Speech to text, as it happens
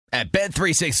At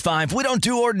Bet365, we don't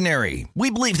do ordinary. We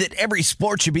believe that every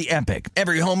sport should be epic.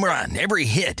 Every home run, every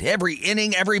hit, every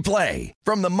inning, every play.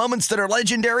 From the moments that are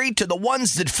legendary to the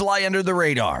ones that fly under the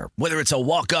radar. Whether it's a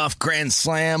walk-off grand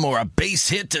slam or a base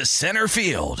hit to center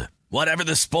field. Whatever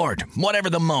the sport, whatever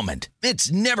the moment.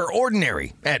 It's never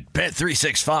ordinary at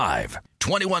Bet365.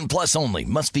 21 plus only.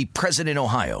 Must be present in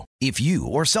Ohio. If you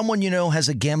or someone you know has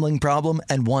a gambling problem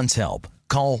and wants help,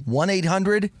 call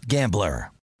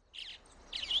 1-800-GAMBLER.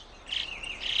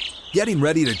 Getting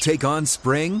ready to take on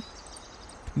spring?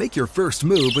 Make your first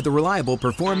move with the reliable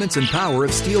performance and power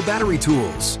of Steel battery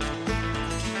tools.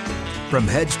 From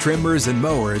hedge trimmers and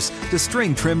mowers to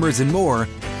string trimmers and more,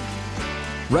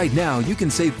 right now you can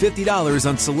save $50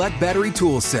 on select battery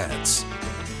tool sets.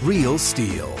 Real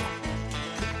Steel.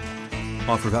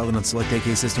 Offer valid on select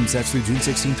AK system sets through June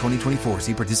 16, 2024.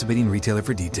 See participating retailer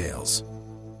for details.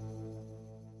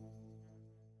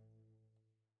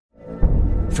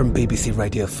 From BBC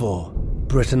Radio 4,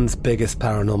 Britain's biggest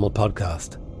paranormal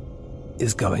podcast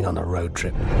is going on a road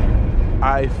trip.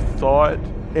 I thought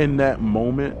in that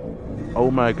moment, oh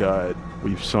my God,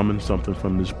 we've summoned something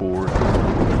from this board.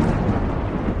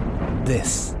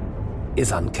 This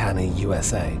is Uncanny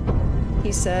USA.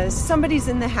 He says, somebody's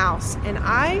in the house, and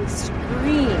I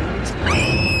screamed.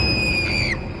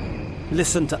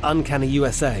 Listen to Uncanny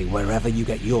USA wherever you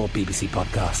get your BBC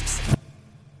podcasts,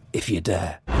 if you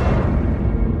dare.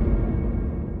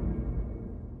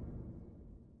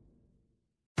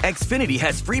 Xfinity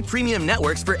has free premium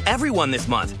networks for everyone this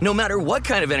month, no matter what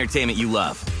kind of entertainment you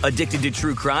love. Addicted to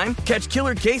true crime? Catch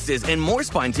killer cases and more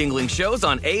spine-tingling shows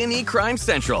on A&E Crime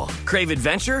Central. Crave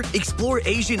adventure? Explore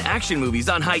Asian action movies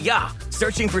on Hi-YAH.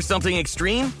 Searching for something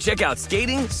extreme? Check out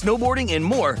skating, snowboarding, and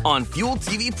more on Fuel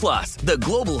TV Plus, the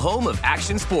global home of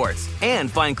action sports.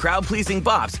 And find crowd-pleasing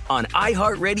bops on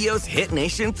iHeartRadio's Hit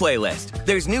Nation playlist.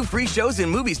 There's new free shows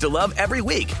and movies to love every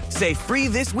week. Say free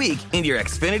this week in your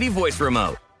Xfinity voice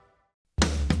remote.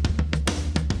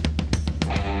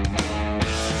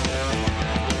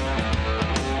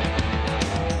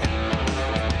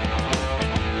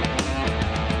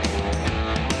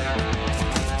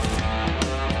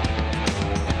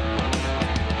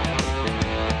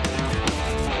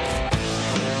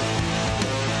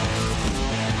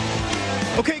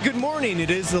 Okay, good morning. It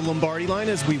is the Lombardi Line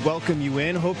as we welcome you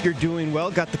in. Hope you're doing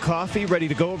well. Got the coffee ready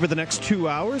to go over the next 2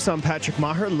 hours. I'm Patrick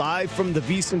Maher, live from the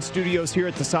VSiN studios here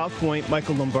at the South Point.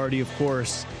 Michael Lombardi, of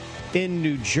course, in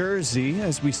New Jersey,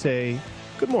 as we say,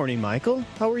 good morning, Michael.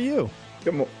 How are you?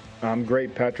 I'm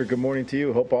great, Patrick. Good morning to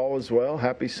you. Hope all is well.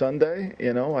 Happy Sunday.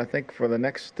 You know, I think for the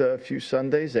next few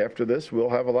Sundays after this, we'll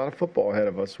have a lot of football ahead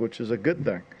of us, which is a good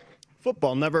thing.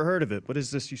 Football, never heard of it. What is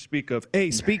this you speak of?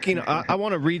 Hey, speaking, I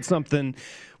want to read something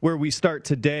where we start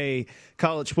today.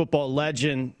 College football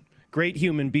legend, great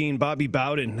human being, Bobby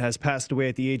Bowden has passed away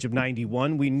at the age of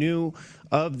 91. We knew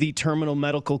of the terminal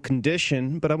medical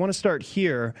condition, but I want to start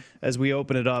here as we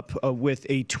open it up with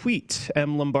a tweet,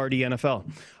 M. Lombardi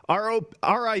NFL.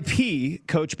 R.I.P.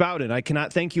 Coach Bowden, I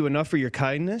cannot thank you enough for your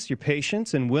kindness, your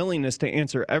patience, and willingness to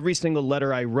answer every single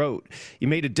letter I wrote. You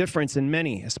made a difference in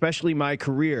many, especially my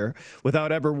career,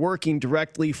 without ever working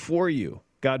directly for you.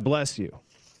 God bless you.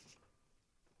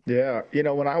 Yeah, you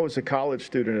know, when I was a college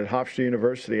student at Hofstra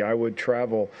University, I would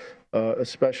travel,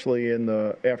 especially in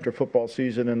the after football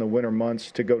season in the winter months,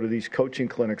 to go to these coaching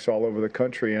clinics all over the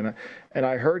country. And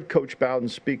I heard Coach Bowden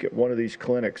speak at one of these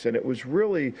clinics, and it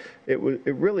really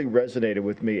resonated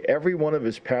with me. Every one of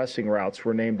his passing routes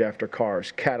were named after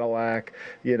cars, Cadillac,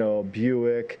 you know,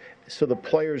 Buick, so the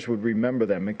players would remember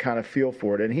them and kind of feel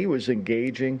for it. And he was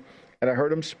engaging, and I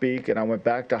heard him speak, and I went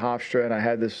back to Hofstra, and I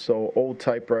had this old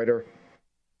typewriter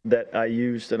that I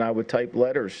used, and I would type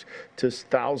letters to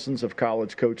thousands of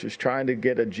college coaches trying to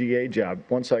get a GA job.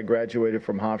 Once I graduated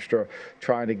from Hofstra,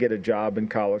 trying to get a job in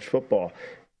college football.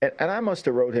 And I must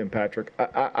have wrote him, Patrick.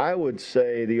 I would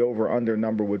say the over-under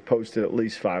number would post at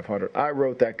least 500. I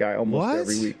wrote that guy almost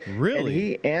every week. Really? And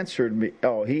he answered me.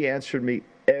 Oh, he answered me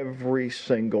every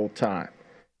single time.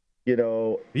 You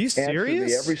know, are you serious?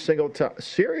 Me every single time.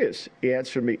 Serious. He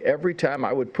answered me every time.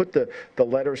 I would put the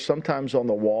letters sometimes on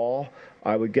the wall.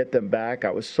 I would get them back.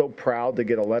 I was so proud to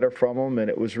get a letter from him, and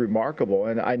it was remarkable.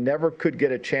 And I never could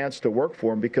get a chance to work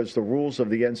for him because the rules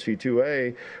of the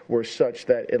NC2A were such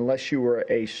that unless you were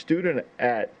a student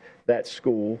at that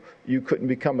school, you couldn't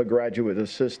become a graduate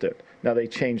assistant. Now, they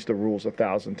changed the rules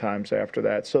 1,000 times after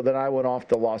that. So then I went off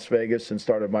to Las Vegas and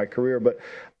started my career. But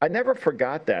I never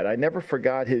forgot that. I never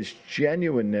forgot his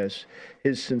genuineness,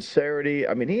 his sincerity.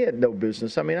 I mean, he had no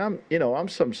business. I mean, I'm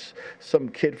some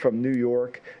kid from New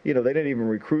York. You know, they didn't even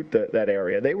recruit that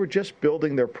area. They were just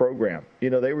building their program.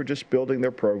 You know, they were just building their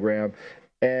program.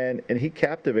 And he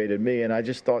captivated me, and I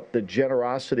just thought the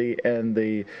generosity and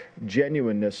the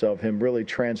genuineness of him really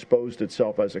transposed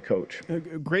itself as a coach.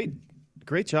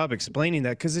 Great job explaining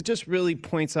that, because it just really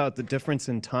points out the difference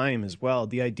in time as well.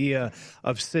 The idea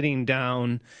of sitting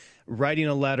down, writing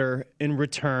a letter, in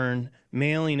return,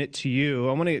 mailing it to you.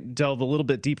 I want to delve a little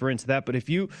bit deeper into that, but if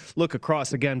you look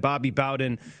across, again, Bobby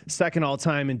Bowden, second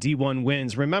all-time in D1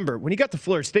 wins. Remember, when he got to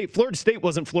Florida State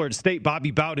wasn't Florida State.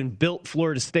 Bobby Bowden built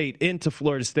Florida State into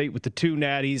Florida State with the two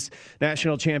Natties,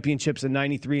 national championships in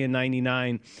 93 and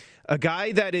 99. A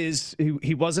guy that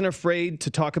he wasn't afraid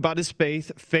to talk about his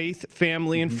faith,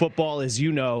 family, and football, as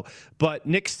you know. But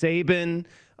Nick Saban,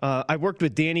 I worked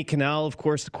with Danny Kanell, of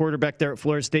course, the quarterback there at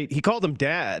Florida State. He called him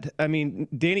Dad. I mean,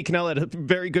 Danny Kanell had a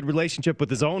very good relationship with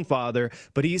his own father,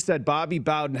 but he said Bobby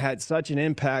Bowden had such an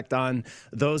impact on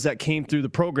those that came through the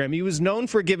program. He was known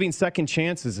for giving second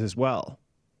chances as well.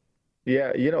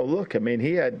 Yeah, look,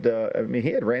 he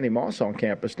had Randy Moss on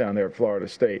campus down there at Florida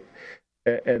State.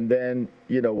 And then,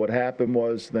 what happened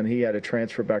was then he had to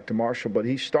transfer back to Marshall. But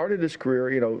he started his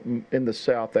career, in the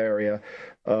South area,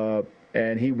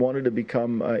 and he wanted to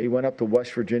become he went up to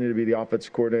West Virginia to be the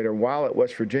offensive coordinator. While at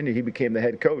West Virginia, he became the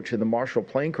head coach, and the Marshall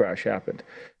plane crash happened.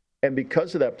 And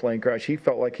because of that plane crash, he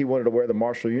felt like he wanted to wear the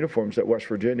Marshall uniforms at West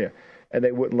Virginia, and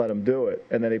they wouldn't let him do it.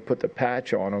 And then they put the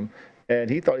patch on him. And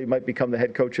he thought he might become the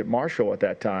head coach at Marshall at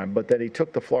that time. But then he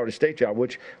took the Florida State job,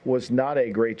 which was not a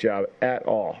great job at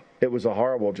all. It was a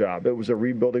horrible job. It was a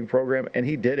rebuilding program, and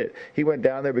he did it. He went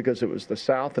down there because it was the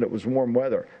South and it was warm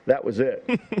weather. That was it.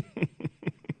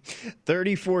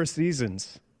 34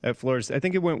 seasons at Florida State. I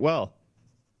think it went well.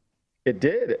 It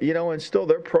did. And still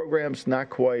their program's not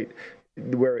quite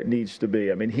where it needs to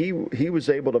be. I mean, he was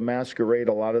able to masquerade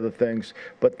a lot of the things,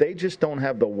 but they just don't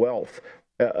have the wealth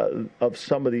of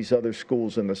some of these other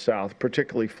schools in the South,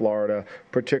 particularly Florida,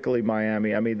 particularly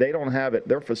Miami. I mean, they don't have it.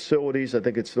 Their facilities, I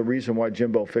think it's the reason why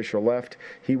Jimbo Fisher left.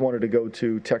 He wanted to go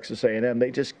to Texas A&M. They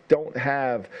just don't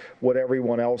have what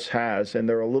everyone else has, and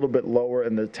they're a little bit lower,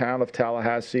 and the town of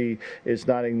Tallahassee is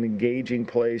not an engaging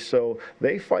place. So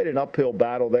they fight an uphill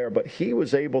battle there, but he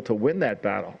was able to win that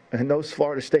battle. And those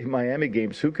Florida State-Miami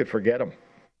games, who could forget them?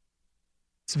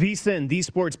 It's VSiN, the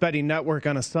Sports Betting Network,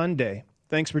 on a Sunday.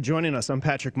 Thanks for joining us. I'm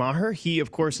Patrick Maher. He,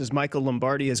 of course, is Michael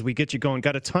Lombardi as we get you going.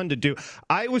 Got a ton to do.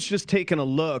 I was just taking a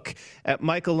look at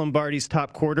Michael Lombardi's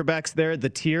top quarterbacks there, the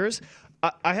tiers.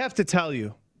 I have to tell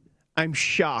you, I'm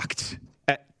shocked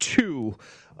at two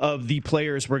of the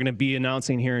players we're going to be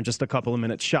announcing here in just a couple of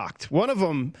minutes. Shocked. One of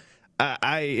them,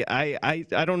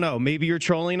 I don't know. Maybe you're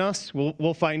trolling us.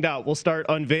 We'll find out. We'll start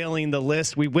unveiling the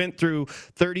list. We went through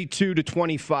 32 to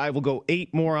 25. We'll go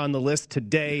 8 more on the list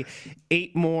today,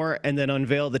 8 more, and then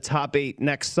unveil the top 8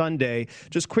 next Sunday.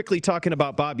 Just quickly talking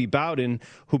about Bobby Bowden,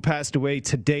 who passed away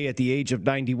today at the age of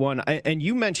 91. And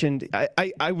you mentioned,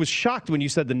 I was shocked when you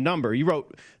said the number. You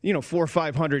wrote, 400 or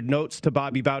 500 notes to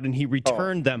Bobby Bowden. He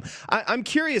returned them. I'm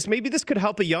curious. Maybe this could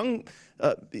help a young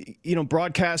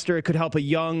broadcaster. It could help a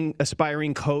young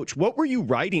aspiring coach. What were you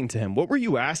writing to him? What were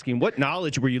you asking? What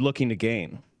knowledge were you looking to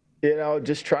gain?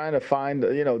 Just trying to find,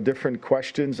 different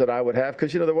questions that I would have,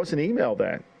 because, there wasn't email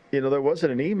then. There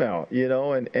wasn't an email,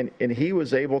 and he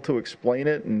was able to explain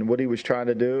it and what he was trying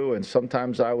to do. And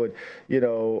sometimes I would,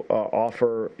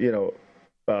 offer,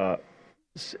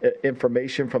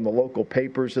 information from the local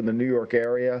papers in the New York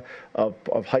area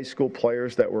of high school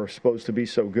players that were supposed to be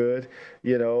so good,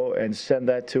 and send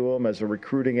that to them as a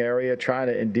recruiting area, trying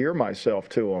to endear myself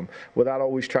to him without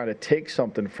always trying to take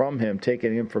something from him,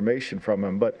 taking information from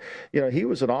him. But, he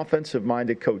was an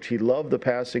offensive-minded coach. He loved the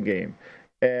passing game.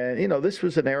 And, this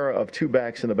was an era of 2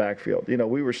 backs in the backfield.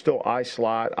 We were still I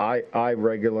slot, I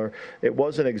regular. It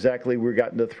wasn't exactly we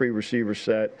got into 3 receiver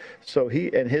set. So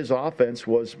his offense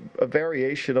was a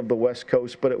variation of the West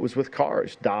Coast, but it was with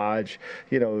cars, Dodge,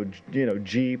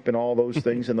 Jeep and all those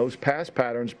things. And those pass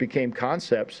patterns became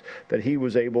concepts that he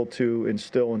was able to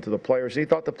instill into the players. And he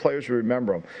thought the players would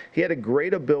remember him. He had a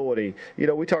great ability.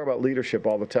 We talk about leadership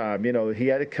all the time. He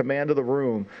had a command of the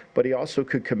room, but he also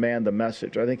could command the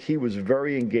message. I think he was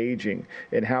very engaging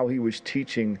in how he was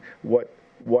teaching what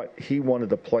he wanted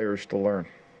the players to learn.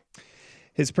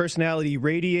 His personality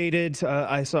radiated.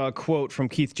 I saw a quote from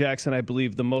Keith Jackson, I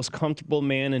believe, the most comfortable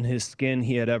man in his skin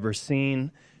he had ever seen.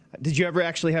 Did you ever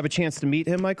actually have a chance to meet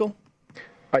him, Michael?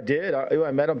 I did.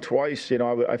 I met him twice.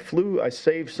 I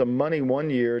saved some money one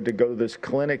year to go to this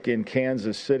clinic in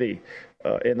Kansas City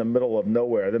in the middle of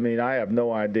nowhere. I mean, I have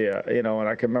no idea, and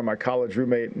I can remember my college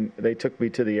roommate, and they took me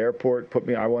to the airport,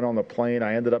 I went on the plane.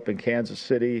 I ended up in Kansas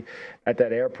City at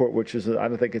that airport, which is, I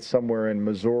don't think it's somewhere in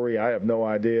Missouri. I have no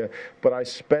idea. But I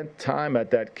spent time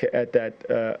at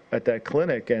that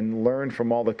clinic and learned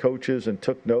from all the coaches and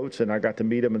took notes, and I got to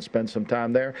meet him and spend some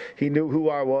time there. He knew who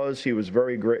I was. He was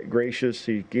very gracious.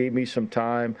 He gave me some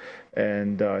time,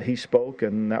 and he spoke,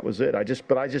 and that was it. I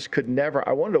just could never.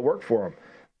 I wanted to work for him.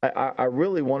 I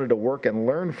really wanted to work and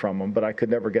learn from him, but I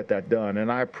could never get that done.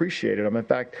 And I appreciated him. In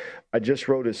fact, I just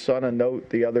wrote his son a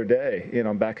note the other day.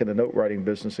 I'm back in the note writing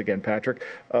business again, Patrick.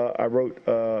 I wrote,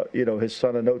 his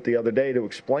son a note the other day to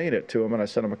explain it to him, and I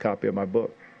sent him a copy of my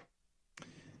book.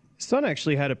 His son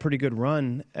actually had a pretty good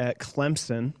run at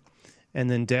Clemson, and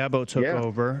then Dabo took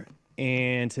over.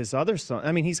 And his other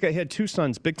son, he had two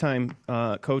sons, big-time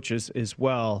coaches as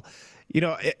well.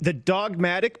 The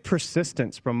dogmatic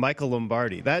persistence from Michael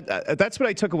Lombardi, that's what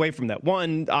I took away from that.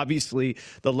 One, obviously,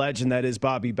 the legend that is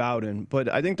Bobby Bowden. But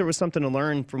I think there was something to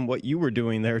learn from what you were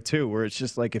doing there, too, where it's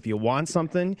just like if you want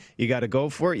something, you got to go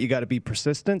for it. You got to be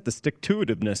persistent, the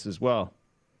stick-to-itiveness as well.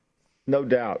 No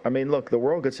doubt. Look, the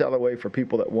world gets out of the way for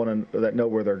people that know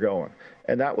where they're going.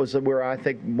 And that was where I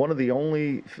think one of the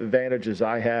only advantages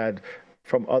I had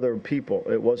from other people.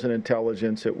 It wasn't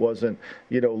intelligence. It wasn't,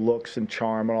 looks and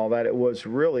charm and all that. It was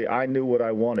really, I knew what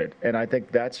I wanted. And I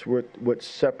think that's what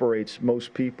separates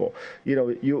most people.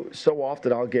 So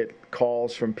often I'll get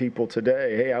calls from people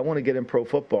today, hey, I want to get in pro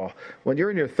football. When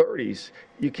you're in your 30s,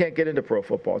 you can't get into pro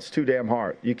football. It's too damn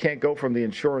hard. You can't go from the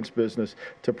insurance business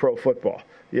to pro football,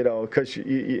 because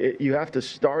you have to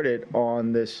start it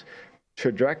on this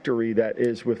trajectory that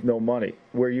is with no money,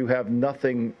 where you have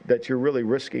nothing that you're really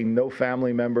risking, no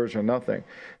family members or nothing.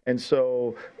 And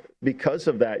so because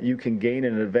of that, you can gain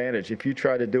an advantage. If you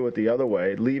try to do it the other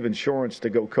way, leave insurance to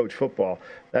go coach football,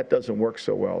 that doesn't work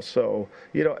so well. So,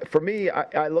 for me,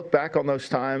 I look back on those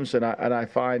times and I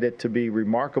find it to be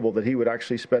remarkable that he would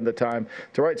actually spend the time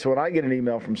to write. So when I get an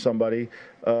email from somebody,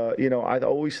 I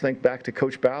always think back to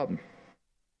Coach Bowden.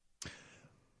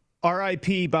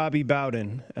 R.I.P. Bobby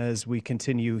Bowden as we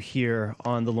continue here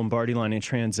on the Lombardi line in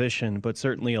transition, but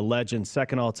certainly a legend,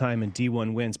 second all-time in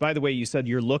D1 wins. By the way, you said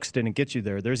your looks didn't get you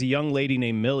there. There's a young lady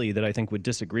named Millie that I think would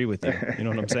disagree with you. You know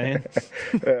what I'm saying?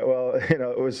 Well,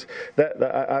 it was that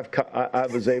I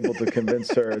was able to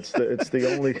convince her. It's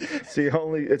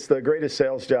the greatest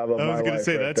sales job of my life. I was going to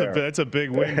say that's a big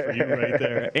win for you right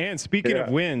there. And speaking of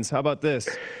wins, how about this?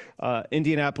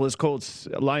 Indianapolis Colts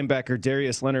linebacker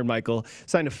Darius Leonard, Michael,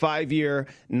 signed a 5-year,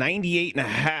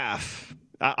 $98.5.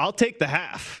 I'll take the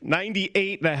half.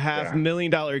 $98.5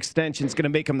 million extension is going to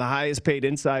make him the highest paid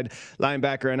inside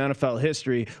linebacker in NFL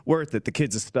history. Worth it. The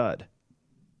kid's a stud.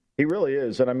 He really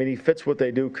is. And, he fits what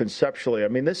they do conceptually.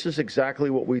 This is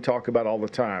exactly what we talk about all the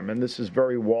time, and this is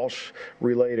very Walsh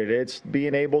related. It's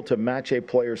being able to match a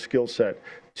player's skill set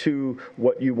to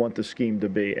what you want the scheme to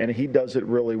be, and he does it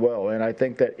really well. And I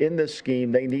think that in this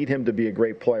scheme, they need him to be a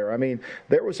great player.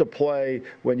 There was a play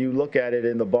when you look at it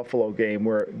in the Buffalo game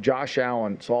where Josh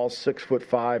Allen, it's all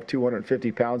 6'5",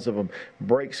 250 pounds of him,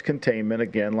 breaks containment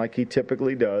again like he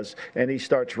typically does, and he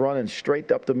starts running straight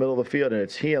up the middle of the field, and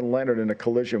it's he and Leonard in a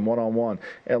collision one-on-one.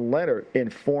 And Leonard, in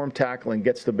form tackling,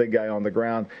 gets the big guy on the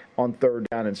ground on third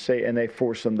down and they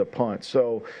force him to punt.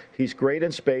 So he's great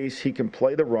in space. He can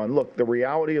play the run. Look, the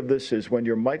reality of this is when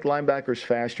your Mike linebacker's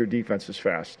fast, your defense is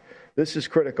fast. This is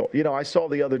critical. I saw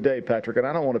the other day, Patrick, and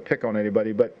I don't want to pick on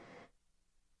anybody, but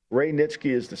Ray Nitschke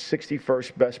is the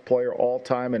 61st best player all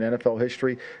time in NFL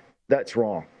history. That's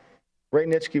wrong. Ray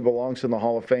Nitschke belongs in the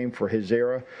Hall of Fame for his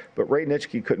era, but Ray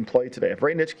Nitschke couldn't play today. If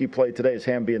Ray Nitschke played today, his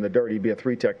hand be in the dirt, he'd be a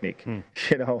 3 technique.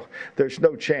 There's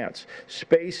no chance.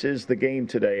 Space is the game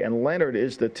today, and Leonard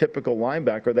is the typical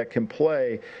linebacker that can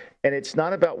play. And it's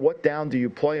not about what down do you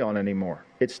play on anymore.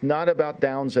 It's not about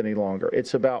downs any longer.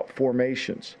 It's about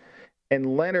formations.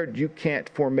 And Leonard, you can't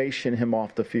formation him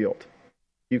off the field.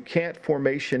 You can't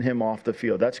formation him off the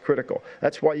field. That's critical.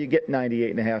 That's why you get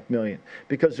 $98.5 million,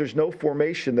 because there's no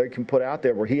formation they can put out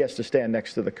there where he has to stand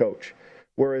next to the coach.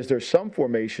 Whereas there's some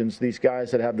formations, these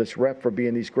guys that have this rep for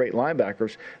being these great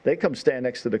linebackers, they come stand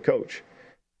next to the coach.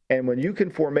 And when you can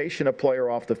formation a player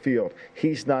off the field,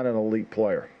 he's not an elite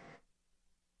player.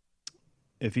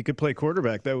 If he could play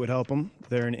quarterback, that would help him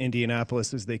there in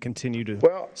Indianapolis as they continue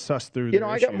to suss through their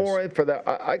I issues. got more in for that.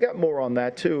 I got more on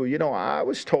that, too. I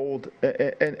was told,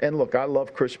 and look, I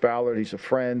love Chris Ballard. He's a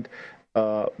friend.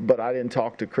 But I didn't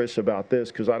talk to Chris about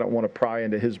this because I don't want to pry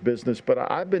into his business.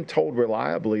 But I've been told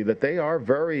reliably that they are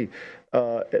very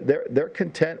they're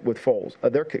content with Foles.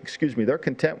 They're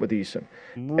content with Eason.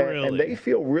 Really? And they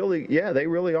feel really, they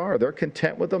really are. They're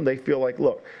content with them. They feel like,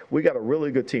 look, we got a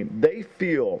really good team. They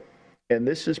feel, and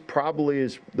this is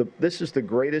the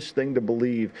greatest thing to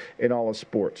believe in all of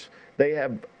sports. They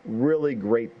have really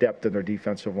great depth in their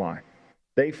defensive line.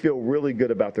 They feel really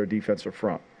good about their defensive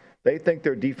front. They think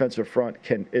their defensive front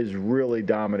is really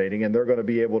dominating, and they're going to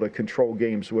be able to control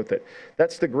games with it.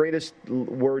 That's the greatest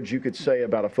words you could say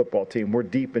about a football team. We're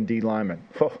deep in D linemen.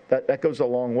 Oh, that goes a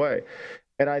long way.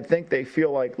 And I think they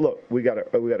feel like, look, we got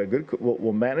a good.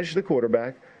 We'll manage the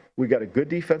quarterback. We got a good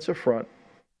defensive front.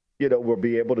 We'll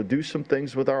be able to do some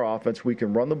things with our offense. We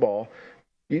can run the ball.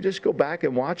 You just go back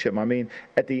and watch them. I mean,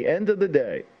 at the end of the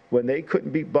day, when they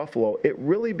couldn't beat Buffalo, it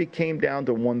really became down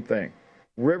to one thing.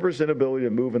 Rivers' inability to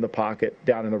move in the pocket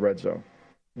down in the red zone.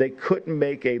 They couldn't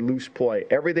make a loose play.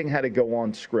 Everything had to go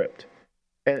on script.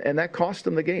 And that cost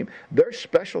them the game. Their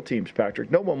special teams,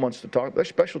 Patrick, no one wants to talk. Their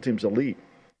special teams elite.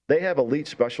 They have elite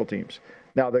special teams.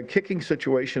 Now, the kicking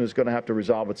situation is going to have to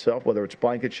resolve itself, whether it's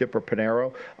Blankenship or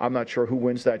Pinero. I'm not sure who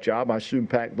wins that job. I assume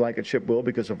Pat Blankenship will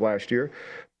because of last year.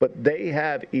 But they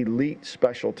have elite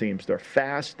special teams. They're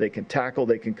fast. They can tackle.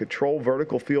 They can control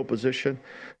vertical field position.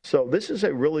 So this is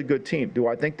a really good team. Do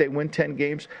I think they win 10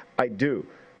 games? I do.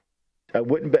 I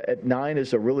wouldn't bet at 9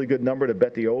 is a really good number to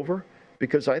bet the over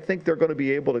because I think they're going to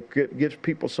be able to give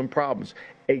people some problems.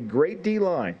 A great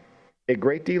D-line,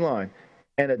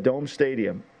 and a dome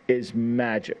stadium is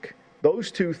magic.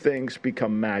 Those two things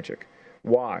become magic.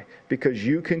 Why? Because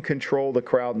you can control the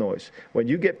crowd noise. When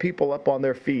you get people up on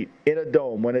their feet in a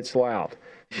dome when it's loud,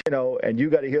 and you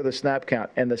got to hear the snap count,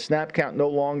 and the snap count no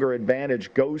longer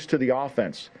advantage goes to the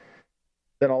offense,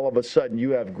 then all of a sudden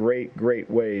you have great, great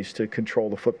ways to control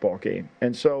the football game.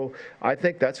 And so I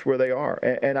think that's where they are.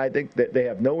 And I think that they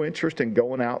have no interest in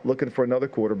going out looking for another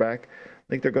quarterback. I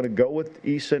think they're going to go with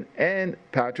Eason and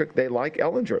Patrick. They like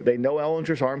Ehlinger. They know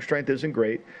Ehlinger's arm strength isn't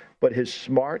great, but his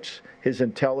smarts, his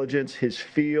intelligence, his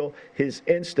feel, his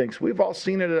instincts, we've all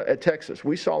seen it at Texas.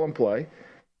 We saw him play.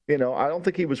 I don't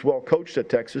think he was well coached at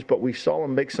Texas, but we saw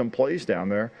him make some plays down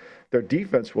there. Their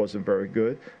defense wasn't very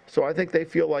good. So I think they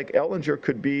feel like Ehlinger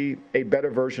could be a better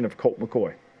version of Colt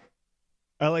McCoy.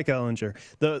 I like Ehlinger.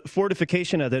 The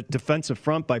fortification of the defensive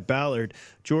front by Ballard,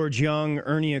 George Young,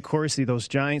 Ernie Accorsi, those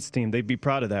Giants team, they'd be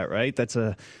proud of that, right? That's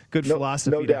a good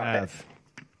philosophy to have.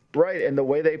 Right, and the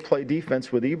way they play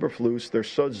defense with Eberflus, they're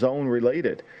so zone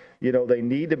related. They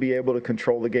need to be able to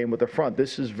control the game with the front.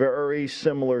 This is very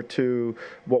similar to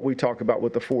what we talk about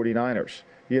with the 49ers.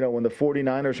 When the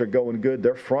 49ers are going good,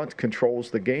 their front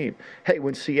controls the game. Hey,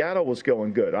 when Seattle was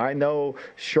going good, I know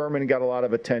Sherman got a lot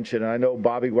of attention, and I know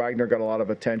Bobby Wagner got a lot of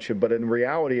attention, but in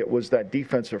reality, it was that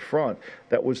defensive front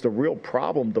that was the real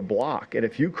problem to block. And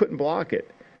if you couldn't block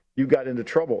it, you got into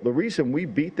trouble. The reason we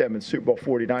beat them in Super Bowl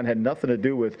 49 had nothing to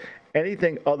do with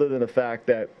anything other than the fact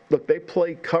that, look, they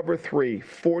played cover 3,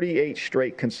 48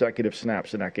 straight consecutive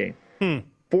snaps in that game.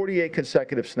 48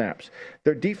 consecutive snaps.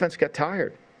 Their defense got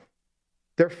tired.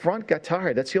 Their front got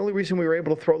tired. That's the only reason we were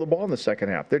able to throw the ball in the second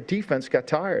half. Their defense got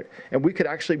tired, and we could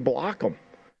actually block them.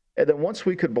 And then once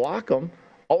we could block them,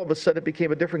 all of a sudden it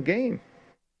became a different game.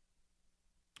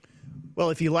 Well,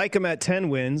 if you like them at 10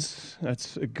 wins,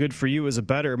 that's good for you as a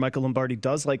bettor. Michael Lombardi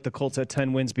does like the Colts at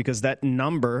 10 wins because that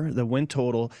number, the win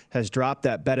total, has dropped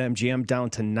that BetMGM down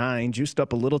to 9, juiced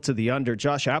up a little to the under.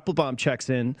 Josh Applebaum checks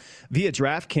in via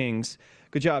DraftKings.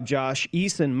 Good job, Josh.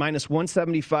 Eason, minus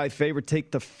 175 favorite,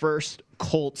 take the first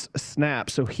Colts snap.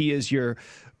 So he is your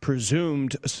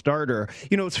presumed starter.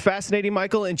 It's fascinating,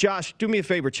 Michael. And Josh, do me a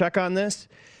favor, check on this.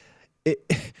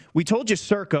 We told you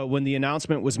circa when the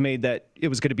announcement was made that it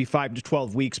was going to be 5 to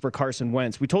 12 weeks for Carson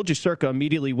Wentz. We told you circa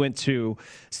immediately went to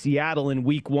Seattle in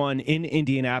week 1 in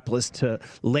Indianapolis to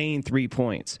laying 3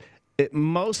 points.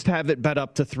 Most have it bet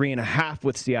up to 3.5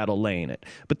 with Seattle laying it.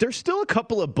 But there's still a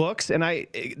couple of books, and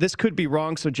this could be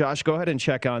wrong, so Josh, go ahead and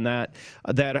check on that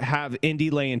have Indy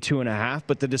laying 2.5.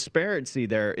 But the disparity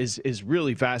there is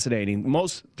really fascinating.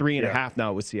 Most 3.5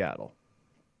 now with Seattle.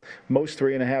 Most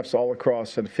 3.5s all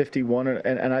across, and 51.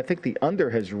 And I think the under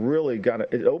has really got it.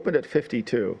 It opened at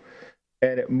 52.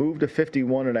 And it moved to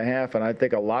 51.5, and I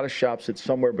think a lot of shops it's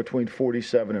somewhere between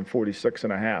 47 and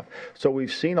 46.5. So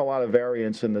we've seen a lot of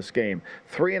variance in this game.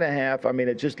 3.5, I mean,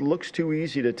 it just looks too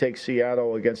easy to take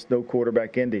Seattle against no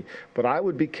quarterback Indy. But I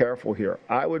would be careful here.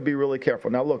 I would be really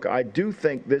careful. Now, look, I do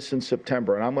think this in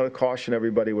September, and I'm going to caution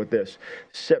everybody with this.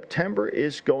 September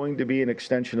is going to be an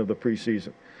extension of the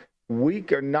preseason. we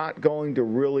are not going to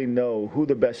really know who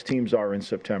the best teams are in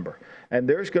September. And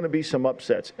there's going to be some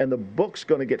upsets. And the book's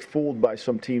going to get fooled by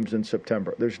some teams in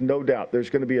September. There's no doubt. There's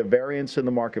going to be a variance in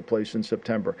the marketplace in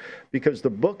September because the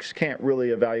books can't really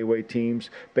evaluate teams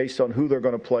based on who they're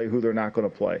going to play, who they're not going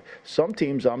to play. Some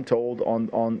teams, I'm told,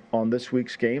 on this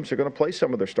week's games are going to play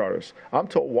some of their starters. I'm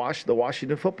told the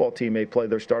Washington football team may play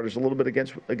their starters a little bit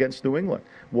against New England.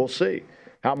 We'll see.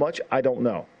 How much? I don't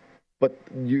know. But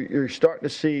you're starting to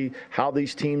see how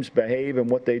these teams behave and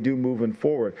what they do moving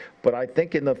forward. But I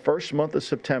think in the first month of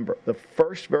September, the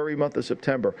first very month of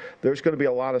September, there's going to be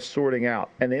a lot of sorting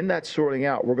out. And in that sorting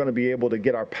out, we're going to be able to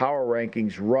get our power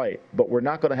rankings right. But we're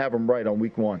not going to have them right on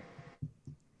week one.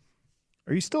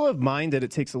 Are you still of mind that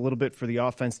it takes a little bit for the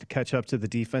offense to catch up to the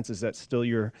defense? Is that still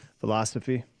your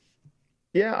philosophy?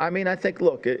 Yeah, I mean, I think,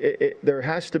 look, there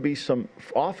has to be some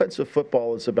offensive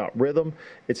football. It's about rhythm.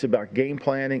 It's about game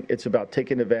planning. It's about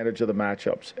taking advantage of the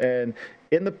matchups. And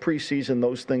in the preseason,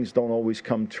 those things don't always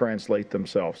translate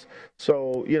themselves.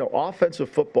 So, offensive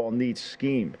football needs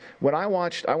scheme. When I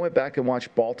went back and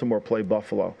watched Baltimore play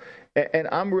Buffalo. And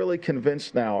I'm really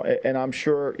convinced now, and I'm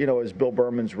sure, as Bill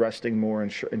Berman's resting more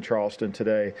in Charleston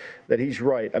today, that he's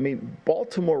right. I mean,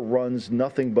 Baltimore runs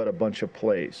nothing but a bunch of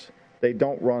plays. They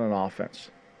don't run an offense.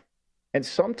 And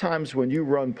sometimes when you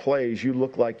run plays, you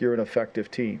look like you're an effective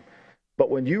team.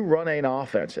 But when you run an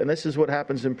offense, and this is what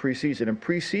happens in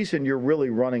preseason, you're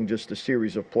really running just a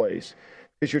series of plays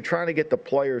because you're trying to get the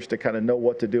players to kind of know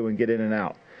what to do and get in and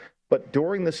out. But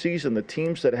during the season, the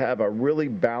teams that have a really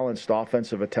balanced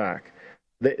offensive attack,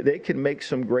 they can make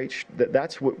some great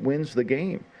that's what wins the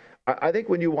game. I think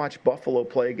when you watch Buffalo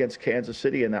play against Kansas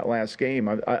City in that last game,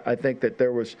 I think that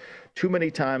there was too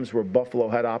many times where Buffalo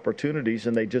had opportunities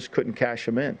and they just couldn't cash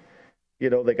them in.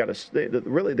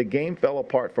 Really the game fell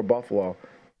apart for Buffalo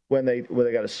when they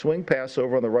got a swing pass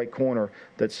over on the right corner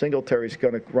that Singletary's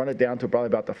going to run it down to probably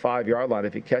about the 5-yard line.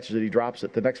 If he catches it, he drops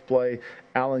it. The next play,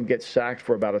 Allen gets sacked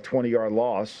for about a 20-yard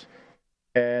loss,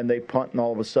 and they punt, and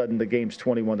all of a sudden the game's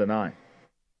 21-9.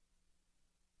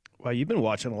 Wow, you've been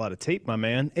watching a lot of tape, my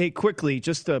man. Hey, quickly,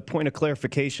 just a point of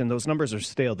clarification. Those numbers are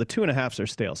stale. The 2.5s are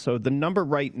stale. So the number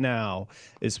right now,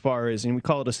 as far as, and we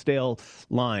call it a stale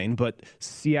line, but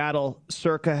Seattle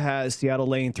circa has Seattle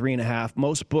laying 3.5.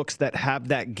 Most books that have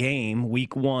that game,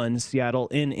 week one, Seattle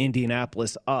in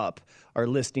Indianapolis up, are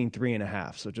listing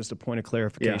 3.5. So just a point of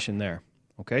clarification there.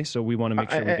 Okay, so we want to make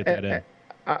sure we get that in.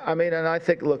 I mean, and I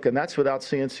think, look, and that's without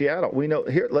seeing Seattle. We know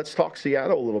here. Let's talk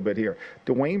Seattle a little bit here.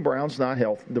 Dwayne Brown's not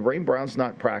healthy. Dwayne Brown's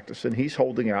not practicing. He's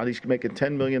holding out. He's making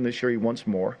 $10 million this year. He wants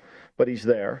more, but he's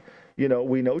there.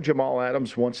 We know Jamal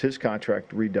Adams wants his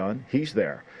contract redone. He's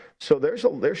there. So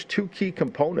there's two key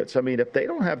components. I mean, if they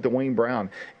don't have Dwayne Brown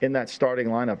in that starting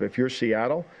lineup, if you're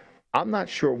Seattle, I'm not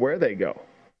sure where they go.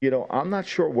 I'm not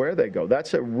sure where they go.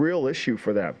 That's a real issue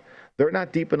for them. They're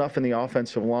not deep enough in the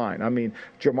offensive line. I mean,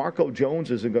 Jamarco Jones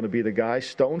isn't going to be the guy.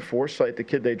 Stone Forsythe, the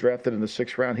kid they drafted in the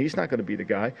 6th round, he's not going to be the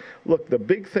guy. Look, the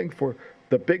big thing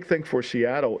for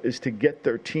Seattle is to get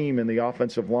their team in the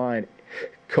offensive line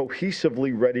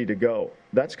cohesively ready to go.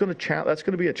 That's going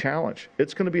to be a challenge.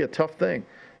 It's going to be a tough thing.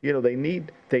 They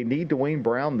need Dwayne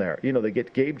Brown there. They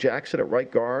get Gabe Jackson at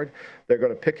right guard. They're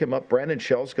going to pick him up. Brandon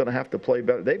Shell's going to have to play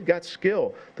better. They've got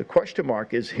skill. The question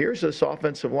mark is, here's this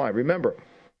offensive line. Remember,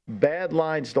 bad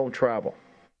lines don't travel.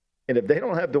 And if they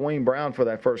don't have Dwayne Brown for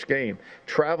that first game,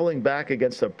 traveling back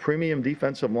against a premium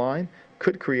defensive line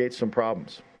could create some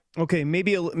problems. Okay,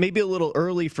 maybe a little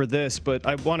early for this, but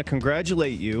I want to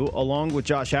congratulate you, along with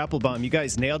Josh Applebaum. You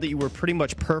guys nailed it. You were pretty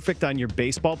much perfect on your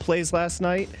baseball plays last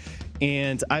night.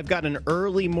 And I've got an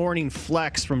early morning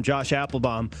flex from Josh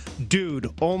Applebaum. Dude,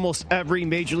 almost every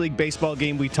Major League Baseball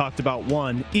game we talked about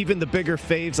won, even the bigger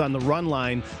faves on the run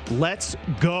line. Let's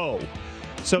go.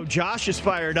 So Josh is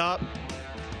fired up.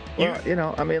 Well,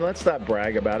 let's not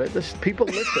brag about it. People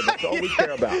listen. That's all we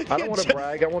care about. I don't want to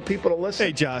brag. I want people to listen.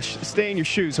 Hey, Josh, stay in your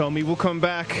shoes, homie. We'll come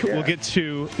back. Yeah. We'll get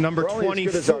to number 24. We're only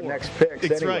as good as our next picks.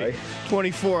 That's anyway. Right.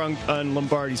 24 on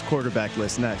Lombardi's quarterback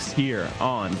list next here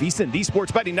on VSiN, the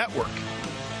Sports Betting Network.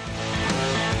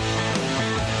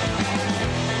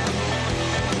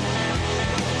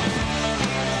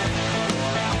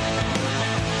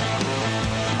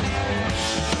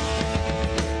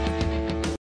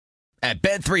 At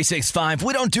Bet365,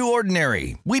 we don't do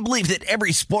ordinary. We believe that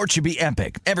every sport should be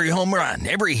epic. Every home run,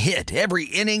 every hit, every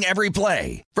inning, every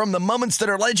play. From the moments that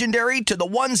are legendary to the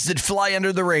ones that fly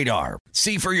under the radar.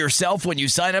 See for yourself when you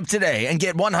sign up today and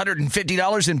get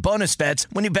 $150 in bonus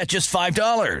bets when you bet just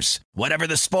 $5. Whatever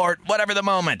the sport, whatever the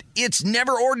moment, it's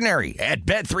never ordinary at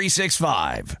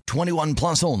Bet365. 21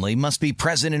 plus only. Must be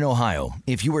present in Ohio.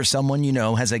 If you or someone you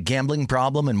know has a gambling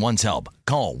problem and wants help,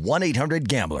 call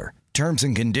 1-800-GAMBLER. Terms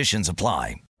and conditions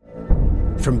apply.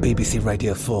 From BBC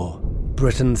Radio 4,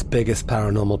 Britain's biggest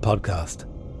paranormal podcast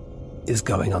is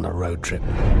going on a road trip.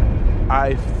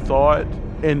 I thought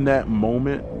in that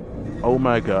moment, oh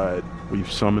my God, we've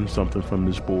summoned something from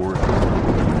this board.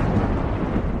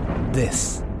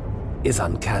 This is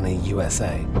Uncanny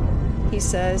USA. He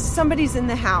says, somebody's in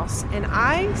the house, and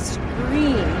I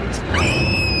screamed.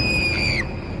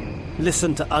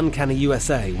 Listen to Uncanny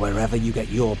USA wherever you get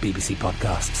your BBC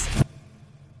podcasts,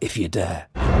 if you dare.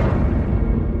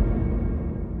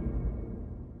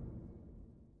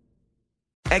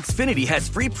 Xfinity has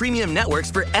free premium networks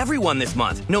for everyone this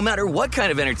month, no matter what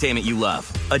kind of entertainment you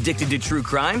love. Addicted to true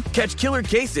crime? Catch killer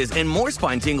cases and more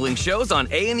spine-tingling shows on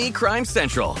A&E Crime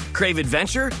Central. Crave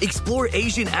adventure? Explore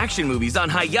Asian action movies on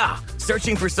Hi-YAH.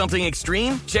 Searching for something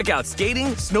extreme? Check out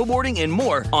skating, snowboarding, and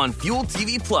more on Fuel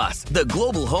TV Plus, the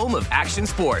global home of action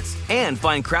sports. And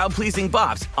find crowd-pleasing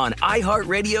bops on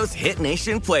iHeartRadio's Hit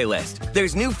Nation playlist.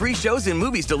 There's new free shows and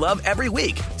movies to love every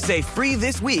week. Say free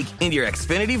this week in your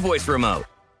Xfinity voice remote.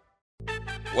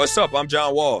 What's up? I'm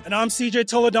John Wall. And I'm CJ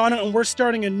Toledano, and we're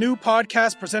starting a new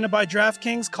podcast presented by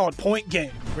DraftKings called Point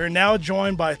Game. We're now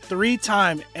joined by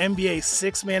three-time NBA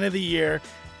Sixth Man of the Year,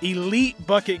 elite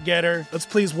bucket getter. Let's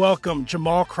please welcome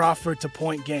Jamal Crawford to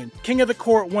Point Game. King of the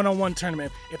Court one-on-one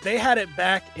tournament. If they had it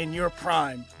back in your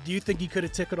prime, do you think you could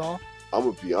have took it all? I'm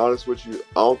going to be honest with you.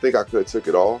 I don't think I could have took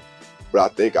it all, but I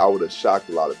think I would have shocked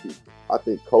a lot of people. I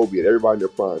think Kobe and everybody in their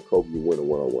prime, Kobe would win a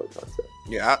one-on-one contest.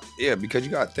 Yeah, because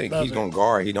you got to think. He's going to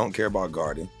guard. He don't care about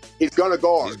guarding. He's going to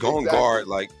guard. He's going to guard.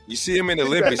 Like, you see him in the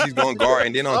Olympics, he's going to guard.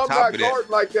 And then on top of that. I'm not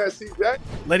guarding like that, CJ.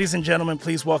 Ladies and gentlemen,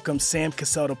 please welcome Sam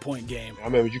Cassell to Point Game. I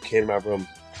remember you came out from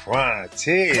prime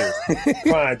 10.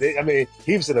 I mean,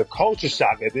 he was in a culture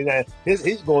shock. And then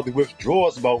he's going through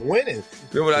withdrawals about winning.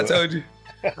 Remember what I told you?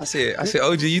 I said,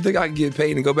 OG, you think I can get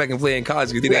paid and go back and play in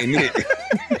college because it ain't it?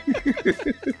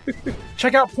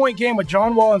 Check out Point Game with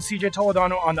John Wall and CJ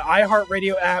Toledano on the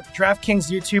iHeartRadio app, DraftKings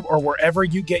YouTube, or wherever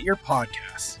you get your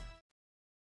podcasts.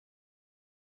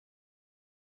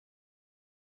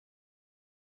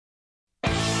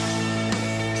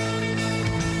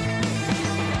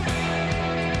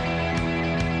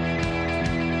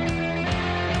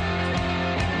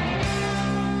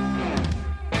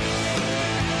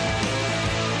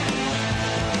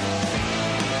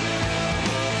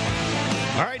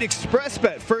 All right,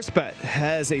 ExpressBet First Bet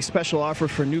has a special offer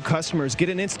for new customers. Get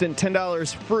an instant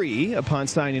 $10 free upon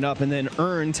signing up and then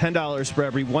earn $10 for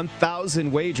every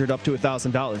 $1,000 wagered up to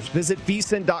 $1,000. Visit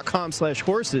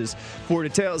vsin.com/horses for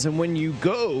details. And when you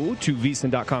go to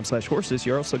vsin.com/horses,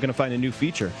 you're also going to find a new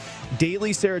feature.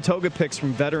 Daily Saratoga picks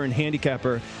from veteran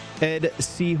handicapper Ed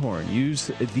Seahorn.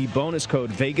 Use the bonus code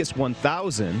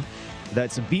Vegas1000.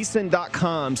 That's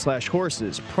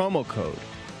vsin.com/horses, promo code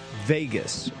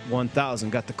Vegas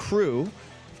 1000. Got the crew.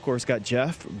 Of course, got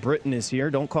Jeff. Britton is here.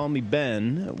 Don't call me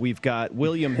Ben. We've got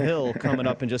William Hill coming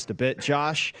up in just a bit.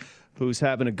 Josh, who's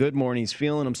having a good morning. He's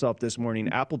feeling himself this morning.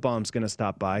 Applebaum's going to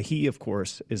stop by. He, of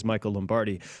course, is Michael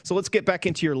Lombardi. So let's get back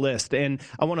into your list. And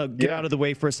I want to get out of the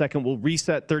way for a second. We'll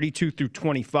reset 32 through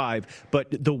 25.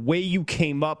 But the way you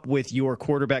came up with your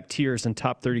quarterback tiers and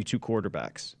top 32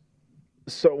 quarterbacks.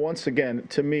 So once again,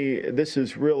 to me, this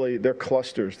is really, they're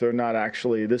clusters. They're not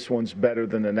actually, this one's better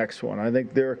than the next one. I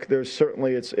think there's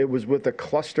certainly, it was with a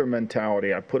cluster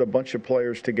mentality. I put a bunch of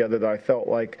players together that I felt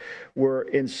like were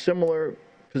in similar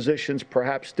positions,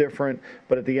 perhaps different,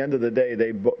 but at the end of the day,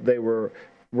 they were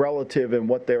relative in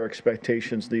what their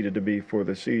expectations needed to be for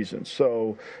the season.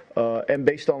 So, and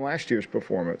based on last year's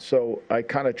performance. So I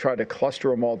kind of tried to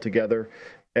cluster them all together,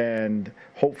 and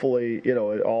hopefully, it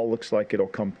all looks like it'll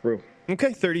come through.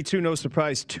 Okay, 32, no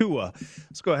surprise, Tua.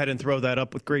 Let's go ahead and throw that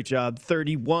up with great job.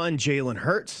 31, Jalen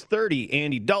Hurts. 30,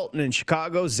 Andy Dalton in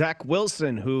Chicago. Zach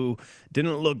Wilson, who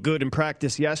didn't look good in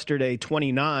practice yesterday.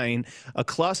 29, a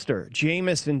cluster.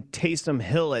 Jameis and Taysom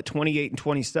Hill at 28 and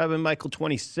 27. Michael,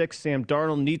 26. Sam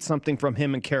Darnold needs something from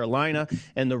him in Carolina.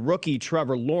 And the rookie,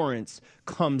 Trevor Lawrence,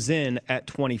 comes in at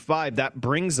 25. That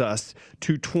brings us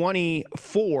to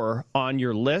 24 on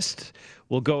your list.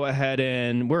 We'll go ahead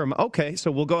and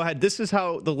so we'll go ahead. this is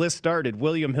how the list started.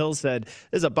 William Hill said,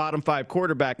 this is a bottom 5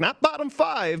 quarterback. Not bottom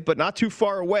 5, but not too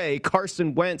far away.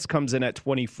 Carson Wentz comes in at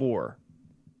 24.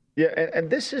 Yeah, and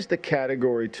this is the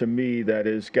category to me that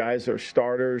is guys are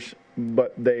starters,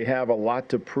 but they have a lot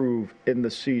to prove in the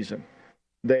season.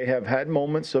 They have had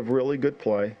moments of really good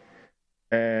play,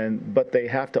 but they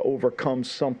have to overcome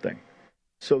something.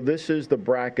 So this is the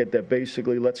bracket that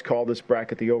basically, let's call this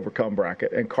bracket the overcome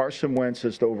bracket. And Carson Wentz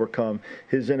has to overcome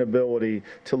his inability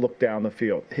to look down the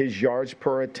field. His yards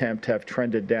per attempt have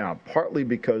trended down, partly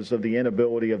because of the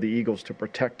inability of the Eagles to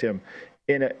protect him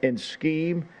in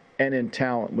scheme and in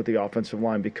talent with the offensive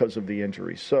line because of the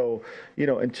injury. So,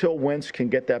 until Wentz can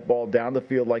get that ball down the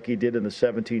field like he did in the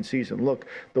 2017 season. Look,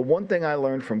 the one thing I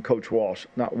learned from Coach Walsh,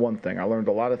 not one thing, I learned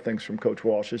a lot of things from Coach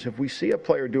Walsh, is if we see a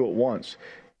player do it once,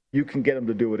 you can get him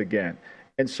to do it again.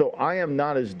 And so I am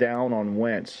not as down on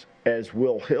Wentz as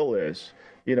Will Hill is,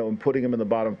 and putting him in the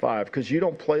bottom 5, because you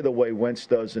don't play the way Wentz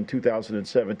does in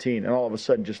 2017 and all of a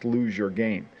sudden just lose your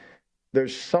game.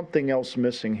 There's something else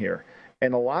missing here.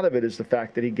 And a lot of it is the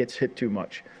fact that he gets hit too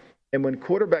much. And when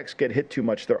quarterbacks get hit too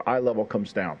much, their eye level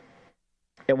comes down.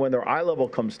 And when their eye level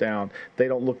comes down, they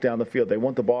don't look down the field. They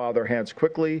want the ball out of their hands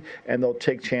quickly, and they'll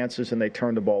take chances, and they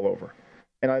turn the ball over.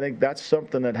 And I think that's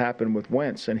something that happened with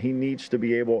Wentz, and he needs to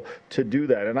be able to do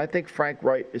that. And I think Frank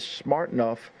Wright is smart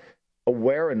enough,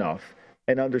 aware enough,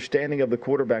 and understanding of the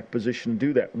quarterback position to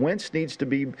do that. Wentz needs to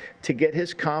get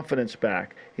his confidence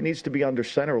back, he needs to be under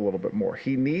center a little bit more.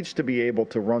 He needs to be able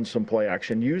to run some play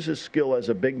action, use his skill as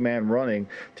a big man running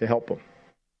to help him.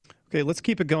 Okay, let's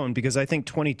keep it going because I think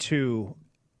 22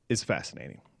 is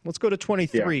fascinating. Let's go to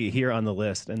 23 here on the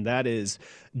list, and that is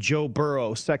Joe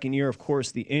Burrow. Second year, of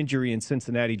course, the injury in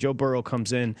Cincinnati. Joe Burrow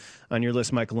comes in on your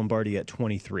list, Michael Lombardi, at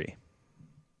 23.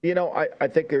 I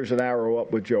think there's an arrow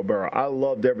up with Joe Burrow. I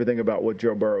loved everything about what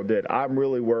Joe Burrow did. I'm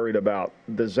really worried about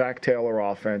the Zach Taylor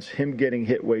offense, him getting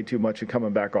hit way too much and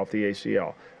coming back off the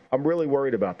ACL. I'm really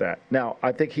worried about that. Now,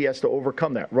 I think he has to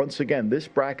overcome that. Once again, this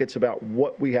bracket's about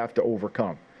what we have to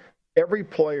overcome. Every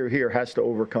player here has to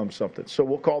overcome something. So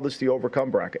we'll call this the overcome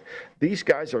bracket. These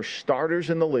guys are starters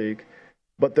in the league,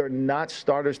 but they're not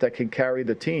starters that can carry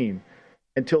the team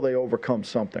until they overcome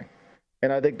something.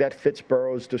 And I think that fits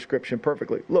Burrow's description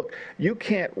perfectly. Look, you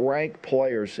can't rank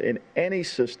players in any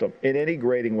system, in any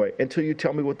grading way, until you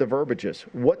tell me what the verbiage is.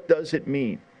 What does it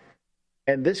mean?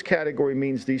 And this category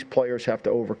means these players have to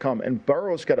overcome. And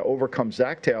Burrow's got to overcome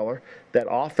Zach Taylor, that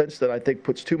offense that I think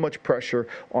puts too much pressure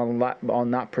on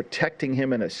not protecting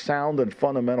him in a sound and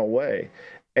fundamental way,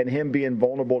 and him being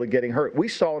vulnerable to getting hurt. We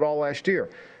saw it all last year.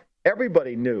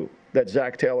 Everybody knew that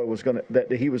Zach Taylor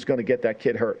that he was going to get that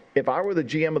kid hurt. If I were the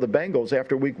GM of the Bengals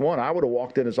after week 1, I would have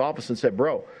walked in his office and said,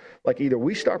 bro, either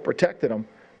we start protecting him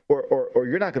or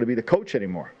you're not going to be the coach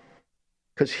anymore.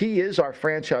 Because he is our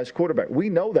franchise quarterback. We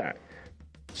know that.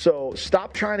 So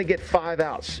stop trying to get 5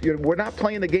 outs. We're not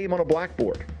playing the game on a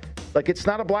blackboard. It's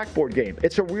not a blackboard game.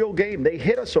 It's a real game. They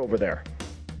hit us over there.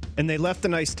 And they left a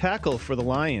nice tackle for the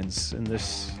Lions in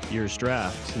this year's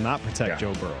draft to not protect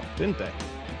Joe Burrow, didn't they?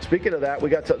 Speaking of that, we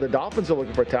got the Dolphins are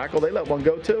looking for a tackle. They let one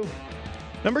go, too.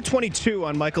 Number 22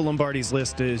 on Michael Lombardi's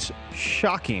list is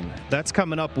shocking. That's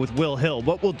coming up with Will Hill.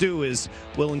 What we'll do is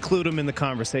we'll include him in the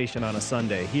conversation on a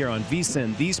Sunday here on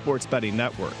VSiN, the Sports Betting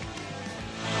Network.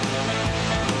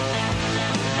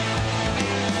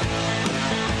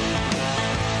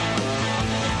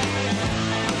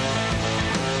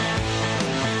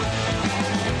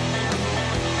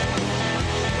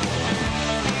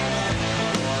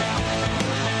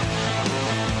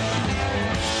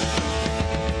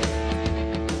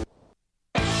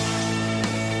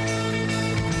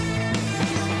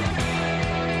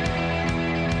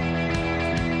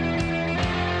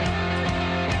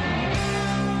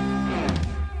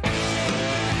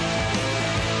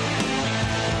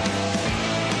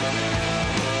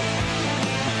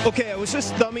 Okay, I was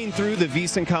just thumbing through the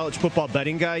VSiN College Football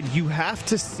Betting Guide. You have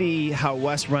to see how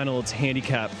Wes Reynolds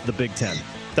handicapped the Big Ten.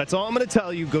 That's all I'm going to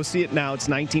tell you. Go see it now. It's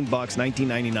 $19,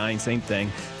 $19.99, same thing.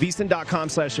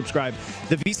 VSiN.com/subscribe.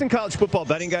 The VSiN College Football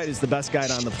Betting Guide is the best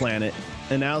guide on the planet.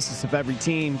 Analysis of every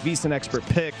team, VSiN expert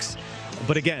picks.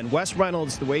 But again, Wes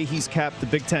Reynolds, the way he's capped the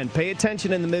Big Ten. Pay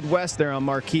attention in the Midwest there on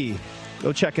Marquee.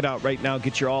 Go check it out right now.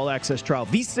 Get your all-access trial.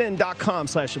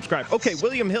 VSiN.com/subscribe. Okay,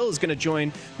 William Hill is going to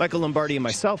join Michael Lombardi and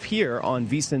myself here on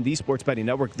VSiN, the Sports Betting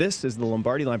Network. This is the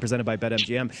Lombardi Line presented by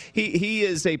BetMGM. He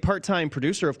is a part-time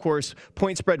producer, of course,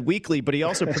 Point Spread Weekly, but he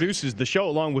also produces the show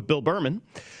along with Bill Berman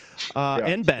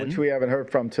and Ben. Which we haven't heard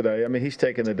from today. I mean, he's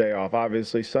taking the day off.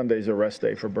 Obviously, Sunday's a rest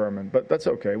day for Berman, but that's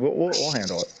okay. We'll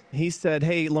handle it. He said,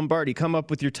 hey, Lombardi, come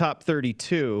up with your top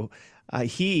 32.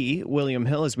 William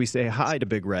Hill, as we say hi to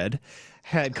Big Red,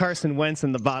 had Carson Wentz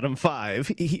in the bottom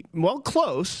 5.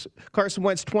 Close. Carson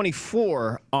Wentz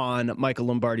 24 on Michael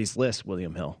Lombardi's list,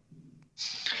 William Hill.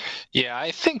 Yeah,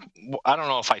 I don't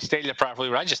know if I stated it properly,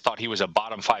 but I just thought he was a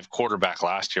bottom 5 quarterback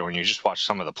last year when you just watch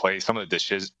some of the plays, some of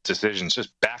the decisions,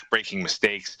 just back-breaking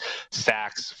mistakes,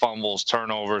 sacks, fumbles,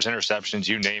 turnovers, interceptions,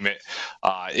 you name it.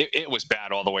 It was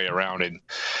bad all the way around. And,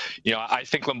 I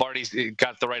think Lombardi's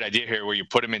got the right idea here where you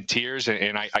put him in tiers,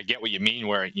 and I get what you mean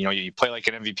where, you play like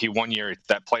an MVP one year,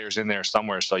 that player's in there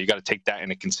somewhere, so you got to take that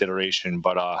into consideration.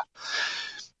 But,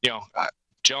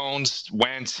 Jones,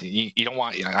 Wentz, you don't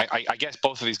want. I guess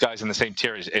both of these guys in the same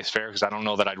tier is fair because I don't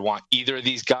know that I'd want either of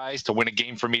these guys to win a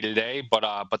game for me today, but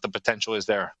the potential is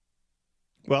there.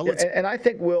 Well, and I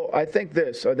think I think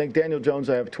Daniel Jones,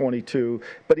 I have 22,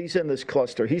 but he's in this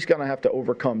cluster. He's going to have to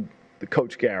overcome the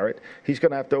Coach Garrett. He's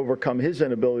going to have to overcome his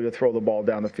inability to throw the ball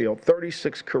down the field.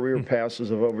 36 career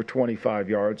passes of over 25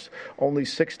 yards, only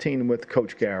 16 with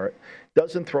Coach Garrett.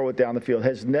 Doesn't throw it down the field,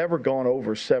 has never gone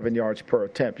over 7 yards per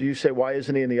attempt. You say, why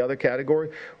isn't he in the other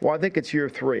category? Well, I think it's year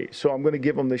 3, so I'm going to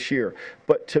give him this year.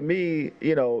 But to me,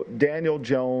 Daniel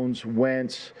Jones,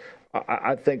 Wentz,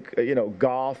 I think,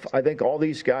 Goff, I think all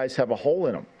these guys have a hole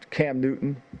in them. Cam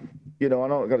Newton, I'm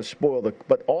not going to spoil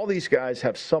but all these guys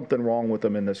have something wrong with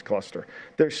them in this cluster.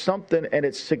 There's something, and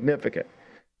it's significant.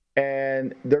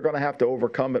 And they're going to have to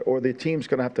overcome it, or the team's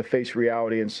going to have to face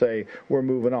reality and say, we're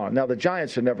moving on. Now, the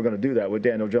Giants are never going to do that with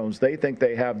Daniel Jones. They think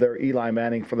they have their Eli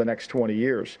Manning for the next 20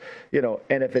 years.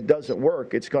 And if it doesn't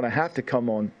work, it's going to have to come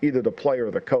on either the player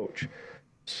or the coach.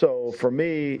 So for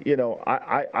me,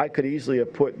 I could easily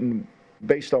have put in,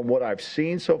 based on what I've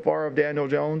seen so far of Daniel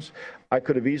Jones, I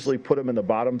could have easily put him in the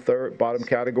bottom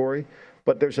category.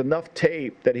 But there's enough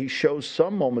tape that he shows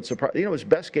some moments of pride. His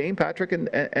best game, Patrick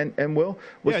and Will,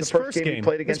 was the first game he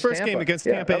played against Tampa. His first game against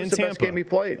Tampa in Tampa. That was the best game he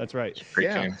played. That's right.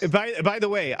 Yeah. By the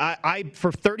way, I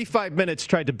for 35 minutes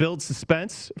tried to build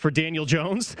suspense for Daniel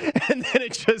Jones, and then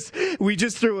we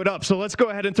just threw it up. So let's go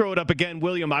ahead and throw it up again.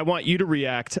 William, I want you to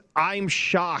react. I'm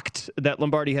shocked that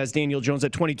Lombardi has Daniel Jones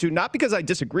at 22, not because I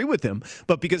disagree with him,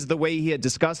 but because of the way he had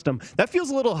discussed him. That feels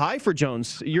a little high for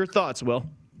Jones. Your thoughts, Will?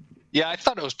 Yeah, I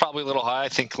thought it was probably a little high. I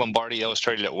think Lombardi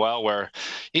illustrated it well, where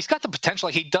he's got the potential.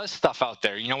 Like, he does stuff out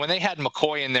there. When they had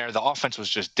McCoy in there, the offense was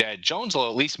just dead. Jones will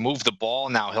at least move the ball.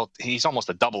 Now he's almost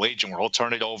a double agent where he'll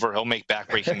turn it over. He'll make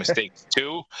backbreaking mistakes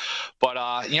too.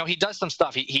 But he does some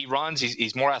stuff. He runs.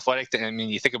 He's more athletic.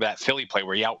 You think of that Philly play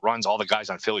where he outruns all the guys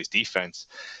on Philly's defense.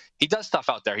 He does stuff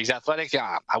out there. He's athletic.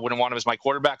 I wouldn't want him as my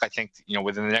quarterback. I think,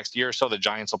 within the next year or so, the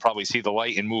Giants will probably see the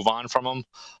light and move on from him.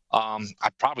 I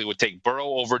probably would take Burrow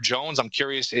over Jones. I'm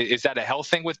curious, is that a health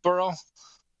thing with Burrow?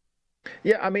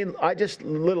 Yeah, I just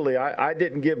literally, I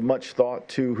didn't give much thought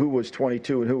to who was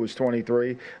 22 and who was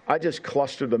 23. I just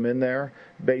clustered them in there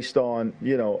based on,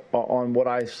 on what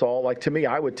I saw. Like, to me,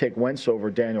 I would take Wentz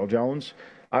over Daniel Jones.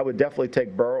 I would definitely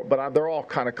take Burrow, but they're all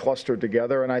kind of clustered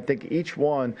together, and I think each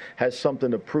one has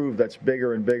something to prove that's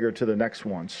bigger and bigger to the next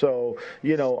one. So,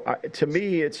 to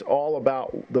me, it's all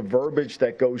about the verbiage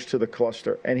that goes to the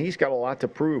cluster, and he's got a lot to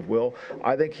prove, Will.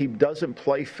 I think he doesn't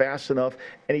play fast enough,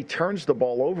 and he turns the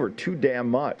ball over too damn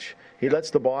much. He lets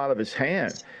the ball out of his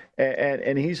hand.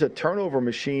 And he's a turnover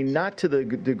machine, not to the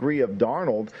degree of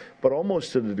Darnold, but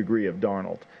almost to the degree of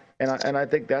Darnold. And I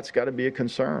think that's got to be a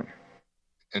concern.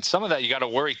 And some of that you got to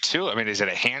worry too. Is it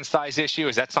a hand size issue?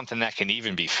 Is that something that can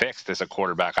even be fixed as a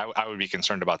quarterback? I would be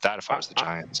concerned about that if I was the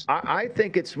Giants. I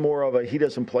think it's more of he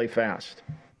doesn't play fast.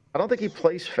 I don't think he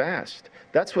plays fast.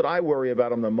 That's what I worry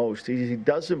about him the most. He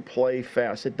doesn't play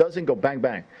fast. It doesn't go bang,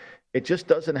 bang. It just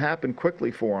doesn't happen quickly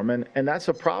for him. And that's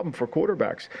a problem for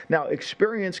quarterbacks. Now,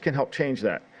 experience can help change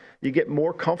that. You get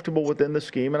more comfortable within the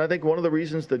scheme. And I think one of the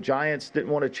reasons the Giants didn't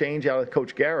want to change out of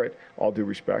Coach Garrett, all due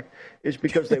respect, is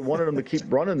because they wanted him to keep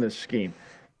running this scheme.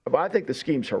 But I think the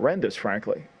scheme's horrendous,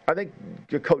 frankly. I think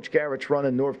Coach Garrett's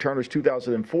running Norv Turner's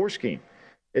 2004 scheme.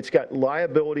 It's got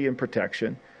liability and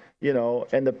protection,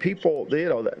 and the people,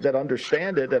 that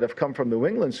understand it, that have come from the New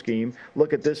England scheme,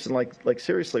 look at this and like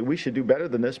seriously, we should do better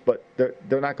than this, but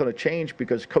they're not going to change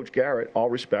because Coach Garrett, all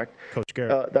respect, Coach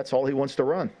Garrett, that's all he wants to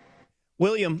run.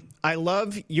 William, I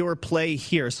love your play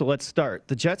here, so let's start.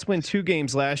 The Jets win 2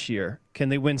 games last year. Can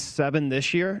they win 7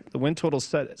 this year? The win total's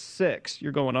set at 6.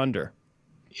 You're going under.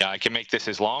 Yeah, I can make this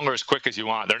as long or as quick as you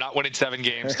want. They're not winning 7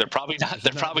 games. They're probably not.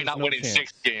 They're probably not winning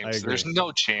 6 games. There's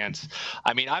no chance.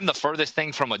 I mean, I'm the furthest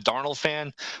thing from a Darnold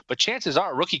fan, but chances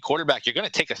are, a rookie quarterback, you're going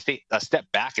to take a step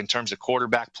back in terms of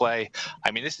quarterback play.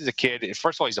 I mean, this is a kid.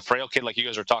 First of all, he's a frail kid, like you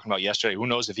guys were talking about yesterday. Who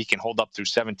knows if he can hold up through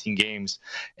 17 games?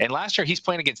 And last year, he's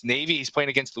playing against Navy. He's playing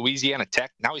against Louisiana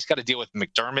Tech. Now he's got to deal with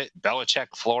McDermott,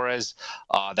 Belichick, Flores.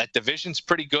 That division's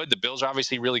pretty good. The Bills are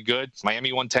obviously really good.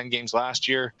 Miami won 10 games last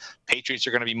year. Patriots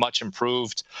are going to be much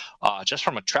improved. Just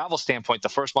from a travel standpoint, the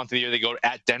first month of the year, they go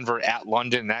at Denver, at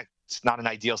London. That's not an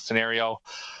ideal scenario.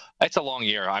 It's a long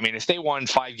year. I mean, if they won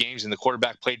 5 games and the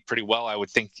quarterback played pretty well, I would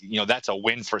think, that's a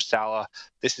win for Saleh.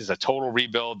 This is a total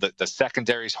rebuild. The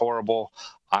secondary is horrible.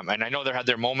 And I know they had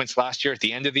their moments last year at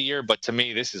the end of the year, but to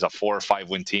me, this is a 4 or 5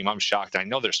 win team. I'm shocked. I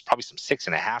know there's probably some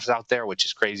 6.5s out there, which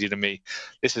is crazy to me.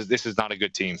 This is not a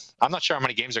good team. I'm not sure how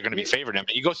many games they're going to be favored in.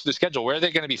 But you go through the schedule, where are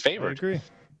they going to be favored? I agree.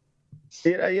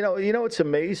 It's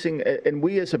amazing, and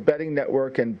we as a betting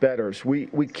network and bettors, we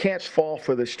can't fall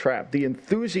for this trap. The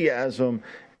enthusiasm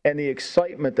and the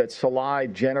excitement that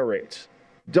Saleh generates,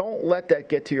 don't let that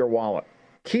get to your wallet.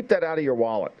 Keep that out of your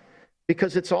wallet,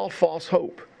 because it's all false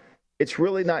hope. It's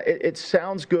really not. It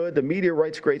sounds good. The media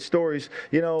writes great stories,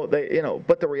 but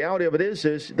the reality of it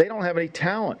is they don't have any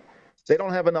talent. They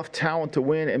don't have enough talent to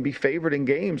win and be favored in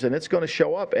games, and it's going to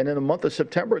show up. And in the month of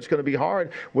September, it's going to be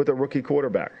hard with a rookie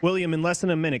quarterback. William, in less than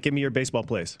a minute, give me your baseball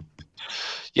plays.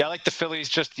 Yeah, I like the Phillies.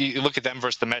 Just you look at them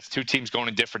versus the Mets, 2 teams going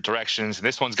in different directions. And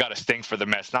this one's got to sting for the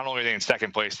Mets. Not only are they in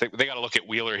second place, they got to look at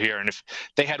Wheeler here. And if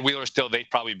they had Wheeler still, they'd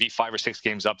probably be 5 or 6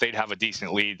 games up. They'd have a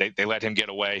decent lead. They let him get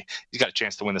away. He's got a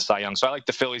chance to win the Cy Young. So I like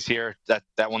the Phillies here. That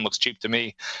one looks cheap to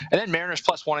me. And then Mariners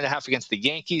plus 1.5 against the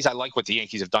Yankees. I like what the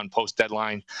Yankees have done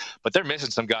post-deadline. But they're missing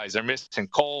some guys. They're missing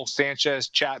Cole, Sanchez,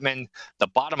 Chapman. The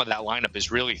bottom of that lineup is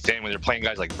really thin when they're playing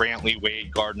guys like Brantley,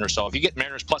 Wade, Gardner. So if you get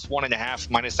Mariners plus 1.5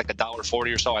 minus like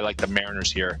 $1.40 or so, I like the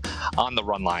Mariners here on the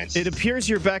run lines. It appears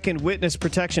you're back in witness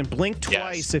protection. Blink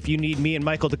twice if you need me and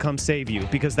Michael to come save you,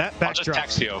 because that backdrop. I'll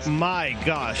just text you. My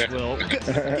gosh, Will.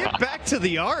 Get back to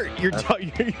the art. Your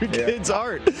kids'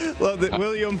 art. Love it.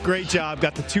 William, great job.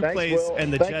 Got the 2 plays Will.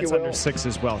 and the Jets under 6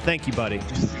 as well. Thank you, buddy.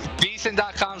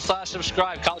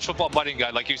 VSiN.com/subscribe. College football betting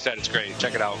guide. Like you said, it's great.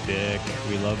 Check it out. Dick,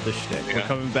 we love the shtick. Yeah. We're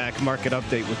coming back. Market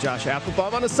update with Josh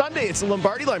Applebaum on a Sunday. It's the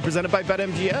Lombardi Line presented by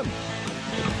BetMGM.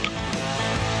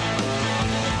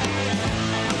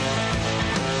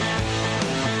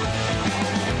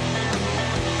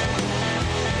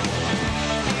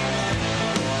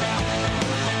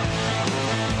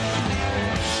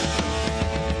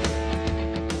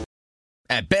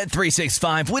 At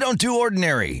Bet365, we don't do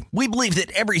ordinary. We believe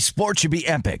that every sport should be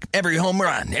epic. Every home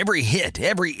run, every hit,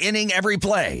 every inning, every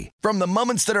play. From the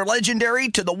moments that are legendary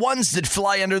to the ones that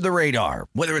fly under the radar.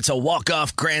 Whether it's a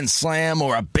walk-off grand slam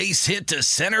or a base hit to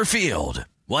center field.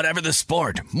 Whatever the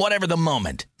sport, whatever the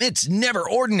moment. It's never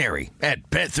ordinary at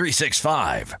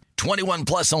Bet365. 21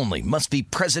 plus only. Must be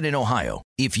present in Ohio.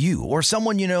 If you or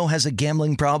someone you know has a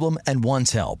gambling problem and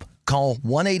wants help, call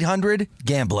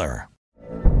 1-800-GAMBLER.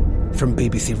 From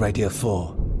BBC Radio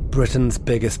 4, Britain's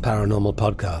biggest paranormal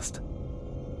podcast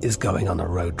is going on a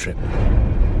road trip.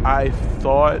 I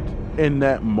thought in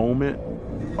that moment,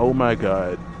 oh my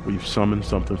God, we've summoned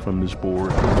something from this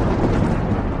board.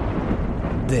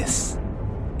 This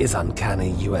is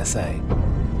Uncanny USA.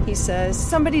 He says,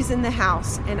 somebody's in the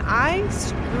house, and I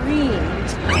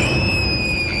screamed.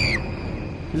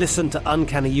 Listen to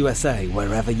Uncanny USA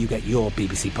wherever you get your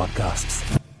BBC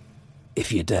podcasts,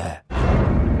 if you dare.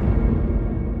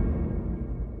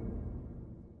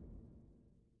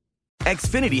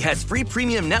 Xfinity has free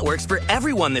premium networks for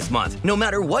everyone this month, no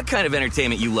matter what kind of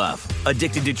entertainment you love.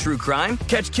 Addicted to true crime?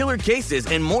 Catch killer cases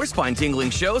and more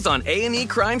spine-tingling shows on A&E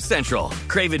Crime Central.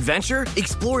 Crave adventure?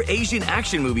 Explore Asian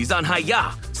action movies on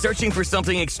Hi-YAH. Searching for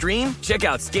something extreme? Check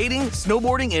out skating,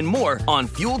 snowboarding, and more on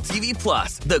Fuel TV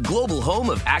Plus, the global home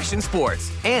of action sports.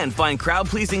 And find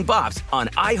crowd-pleasing bops on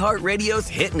iHeartRadio's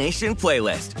Hit Nation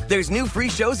playlist. There's new free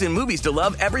shows and movies to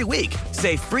love every week.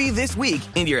 Say free this week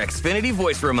in your Xfinity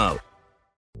voice remote.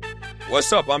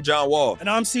 What's up? I'm John Wall. And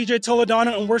I'm CJ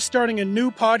Toledano, and we're starting a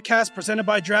new podcast presented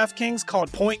by DraftKings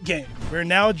called Point Game. We're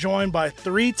now joined by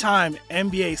 3-time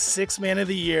NBA Sixth Man of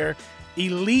the Year,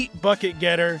 elite bucket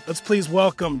getter. Let's please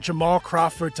welcome Jamal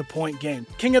Crawford to Point Game.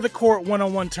 King of the Court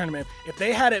one-on-one tournament. If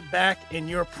they had it back in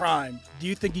your prime, do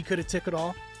you think you could have took it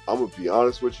all? I'm going to be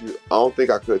honest with you. I don't think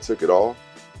I could have took it all,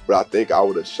 but I think I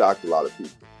would have shocked a lot of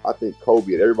people. I think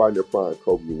Kobe and everybody in their prime,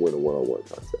 Kobe would win a one-on-one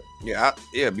contest. Yeah,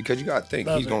 because you got to think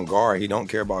he's going to guard. He don't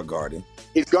care about guarding.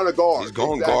 He's going to guard. He's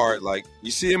going to guard. Like,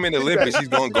 you see him in the Olympics, he's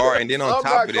going to guard. And then on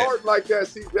top of that. Like that,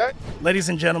 see that? Ladies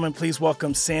and gentlemen, please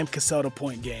welcome Sam Cassell to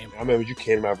Point Game. I remember you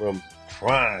came to my room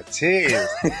crying, tears.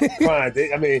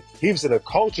 Crying. I mean, he was in a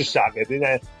culture shock. And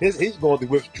then he's going through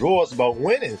withdrawals about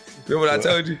winning. Remember what I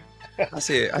told you? I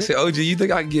said, OG, you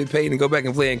think I can get paid and go back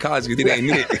and play in college because it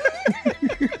ain't it?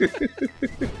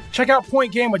 Check out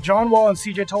Point Game with John Wall and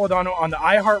CJ Toledano on the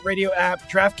iHeartRadio app,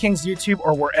 DraftKings YouTube,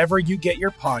 or wherever you get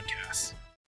your podcasts.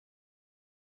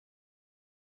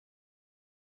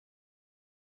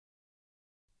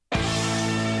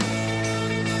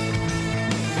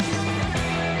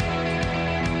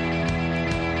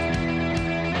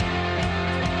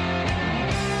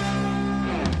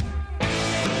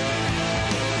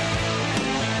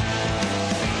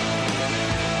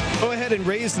 Go ahead and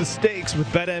raise the stakes with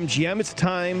BetMGM. It's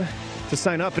time to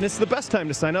sign up, and it's the best time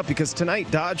to sign up because tonight,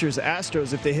 Dodgers,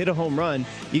 Astros, if they hit a home run,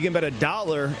 you can bet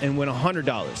 $1 and win $100.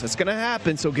 That's going to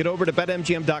happen, so get over to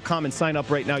BetMGM.com and sign up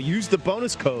right now. Use the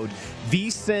bonus code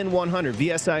VSIN100,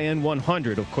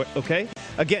 VSIN100, okay?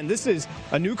 Again, this is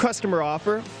a new customer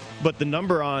offer, but the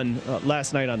number on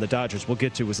last night on the Dodgers we'll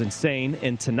get to was insane.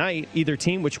 And tonight, either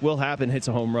team, which will happen, hits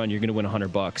a home run, you're going to win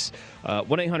 $100.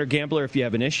 1-800-GAMBLER if you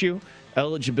have an issue.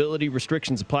 Eligibility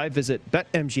restrictions apply. Visit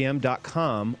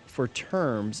BetMGM.com for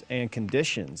terms and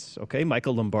conditions. Okay,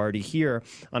 Michael Lombardi here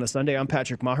on a Sunday. I'm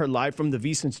Patrick Maher, live from the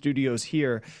VSiN studios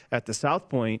here at the South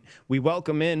Point. We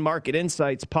welcome in Market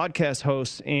Insights podcast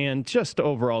host and just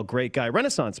overall great guy,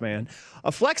 Renaissance man.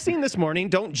 Flexing this morning.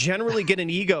 Don't generally get an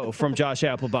ego from Josh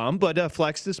Applebaum, but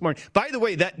flex this morning. By the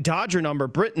way, that Dodger number,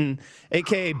 Britton,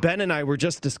 a.k.a. Ben and I were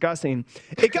just discussing,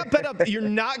 it got bet up. You're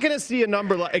not going to see a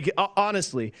number like,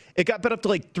 honestly, it got bet up to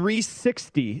like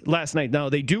 360 last night. Now,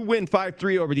 they do win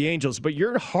 5-3 over the Angels, but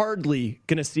you're hardly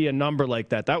going to see a number like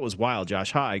that. That was wild,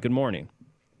 Josh. Hi, good morning.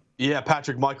 Yeah,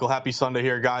 Patrick, Michael, happy Sunday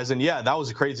here, guys. And yeah, that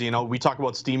was crazy. You know, we talk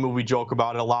about steam move, we joke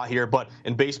about it a lot here, but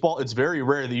in baseball, it's very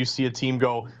rare that you see a team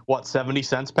go, 70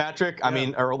 cents, Patrick? Yeah. I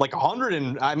mean, or like 100.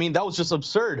 And I mean, that was just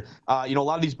absurd. You know, a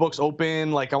lot of these books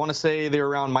open, like I want to say they were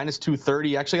around minus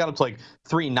 230, actually got up to like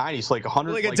 390. So like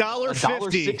 100, like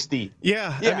 $1.50.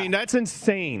 Yeah, I mean, that's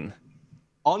insane.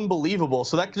 Unbelievable.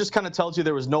 So that just kind of tells you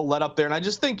there was no let up there. And I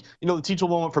just think, you know, the teachable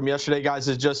moment from yesterday, guys,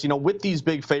 is just, you know, with these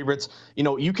big favorites, you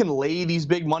know, you can lay these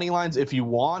big money lines if you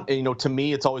want. And, you know, to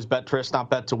me, it's always bet Trish, not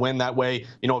bet to win. That way,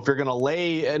 you know, if you're going to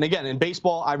lay, and again, in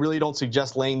baseball, I really don't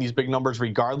suggest laying these big numbers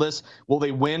regardless. Will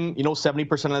they win, you know,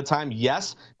 70% of the time?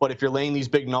 Yes. But if you're laying these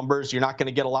big numbers, you're not going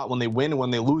to get a lot when they win. And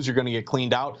when they lose, you're going to get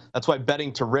cleaned out. That's why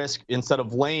betting to risk instead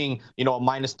of laying, you know, a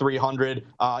minus 300,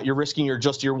 you're risking your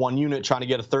 1 unit trying to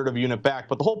get a third of a unit back.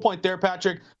 But the whole point there,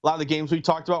 Patrick, a lot of the games we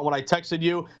talked about when I texted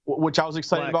you, which I was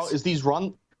excited about, is these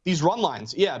run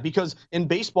lines. Yeah, because in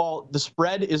baseball, the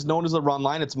spread is known as the run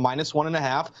line. It's minus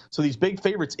 1.5. So these big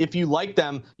favorites, if you like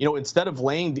them, you know, instead of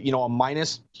laying, you know, a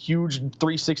minus huge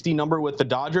 360 number with the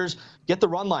Dodgers, get the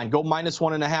run line. Go minus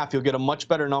 1.5. You'll get a much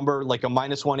better number, like a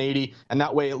minus 180. And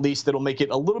that way, at least, it'll make it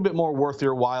a little bit more worth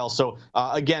your while. So,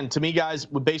 again, to me, guys,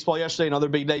 with baseball yesterday, another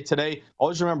big day today,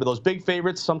 always remember those big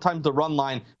favorites, sometimes the run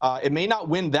line, it may not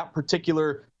win that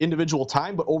particular individual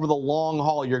time, but over the long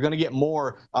haul, you're going to get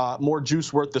more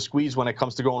juice worth the squeeze when it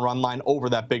comes to going run line over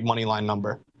that big money line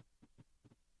number.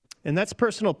 And that's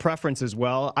personal preference as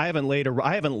well. I haven't laid a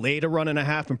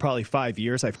 1.5 in probably 5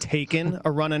 years. I've taken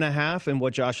a 1.5, and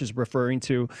what Josh is referring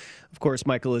to, of course,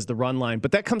 Michael, is the run line.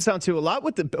 But that comes down to a lot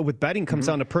with betting comes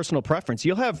down to personal preference.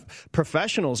 You'll have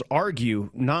professionals argue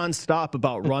nonstop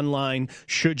about run line.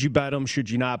 Should you bet them?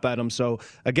 Should you not bet them? So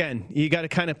again, you got to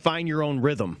kind of find your own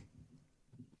rhythm.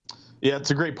 Yeah,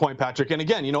 it's a great point, Patrick. And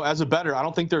again, you know, as a bettor, I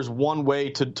don't think there's one way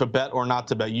to bet or not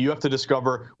to bet. You have to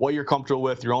discover what you're comfortable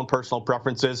with, your own personal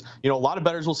preferences. You know, a lot of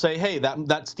bettors will say, hey,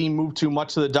 that steam moved too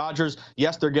much to the Dodgers.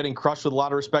 Yes, they're getting crushed with a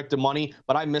lot of respected money,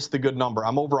 but I missed the good number.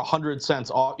 I'm over 100 cents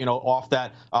off, you know, off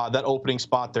that opening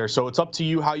spot there. So it's up to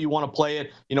you how you want to play it.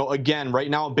 You know, again,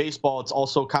 right now in baseball, it's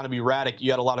also kind of erratic.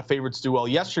 You had a lot of favorites do well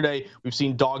yesterday. We've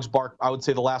seen dogs bark, I would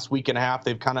say, the last week and a half.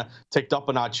 They've kind of ticked up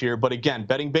a notch here. But again,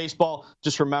 betting baseball,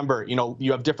 just remember, you know,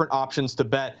 you have different options to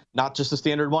bet, not just a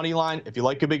standard money line. If you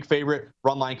like a big favorite,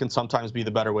 run line can sometimes be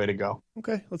the better way to go.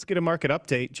 Okay, let's get a market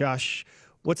update. Josh,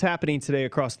 what's happening today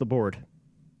across the board?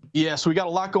 Yeah, so we got a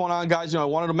lot going on, guys. You know, I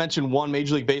wanted to mention one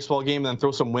Major League Baseball game and then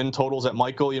throw some win totals at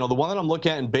Michael. You know, the one that I'm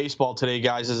looking at in baseball today,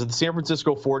 guys, is the San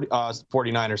Francisco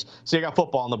 49ers. So you got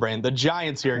football in the brain. The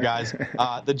Giants here, guys.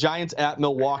 The Giants at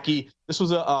Milwaukee. This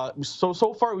was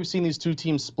so far we've seen these two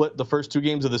teams split the first two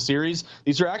games of the series.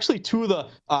 These are actually two of the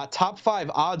top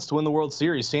 5 odds to win the World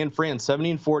Series. San Fran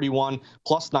 70-41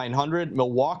 plus 900,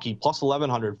 Milwaukee plus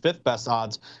 1100, 5th best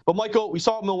odds. But Michael, we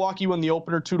saw Milwaukee win the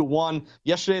opener 2-1.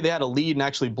 Yesterday they had a lead and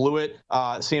actually blew it.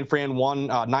 San Fran won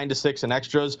 9-6 in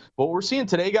extras. But what we're seeing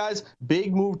today, guys,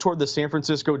 big move toward the San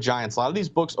Francisco Giants. A lot of these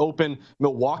books open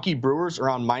Milwaukee Brewers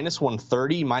around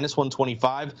 -130,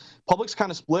 -125. Publix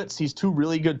kind of splits these two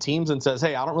really good teams and says,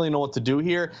 hey, I don't really know what to do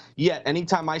here. Yet,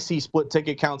 anytime I see split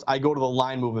ticket counts, I go to the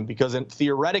line movement because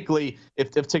theoretically,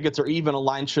 if tickets are even, a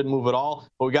line shouldn't move at all.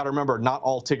 But we got to remember, not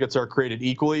all tickets are created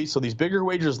equally. So these bigger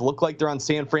wagers look like they're on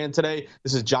San Fran today.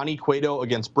 This is Johnny Cueto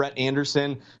against Brett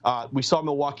Anderson. We saw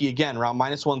Milwaukee again, around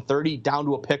 -130, down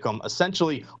to a pick'em.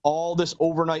 Essentially, all this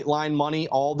overnight line money,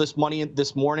 all this money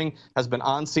this morning has been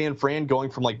on San Fran, going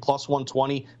from like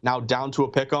 +120, now down to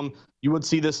a pick'em. You would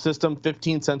see this system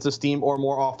 15 cents a steam or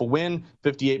more off a win,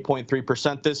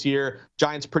 58.3% this year.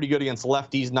 Giants pretty good against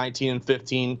lefties,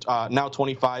 19-15, now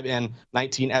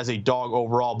 25-19 as a dog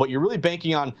overall. But you're really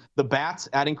banking on the bats,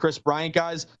 adding Chris Bryant,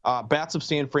 guys. Bats of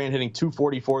San Fran hitting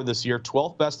 .244 this year,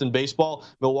 12th best in baseball.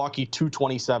 Milwaukee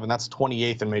 .227. That's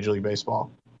 28th in Major League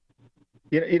Baseball.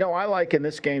 You know, I like in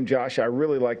this game, Josh, I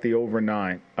really like the over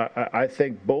 9. I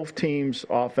think both teams'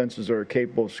 offenses are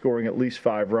capable of scoring at least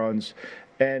 5 runs.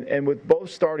 And with both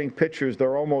starting pitchers,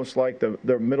 they're almost like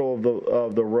the middle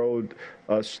of the road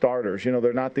starters. You know,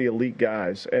 they're not the elite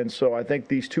guys. And so I think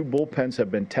these two bullpens have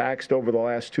been taxed over the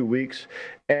last 2 weeks.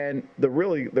 And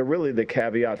the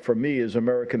caveat for me is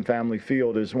American Family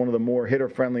Field is one of the more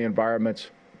hitter-friendly environments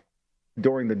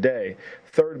during the day.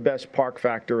 3rd best park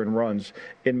factor in runs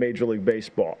in Major League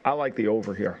Baseball. I like the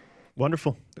over here.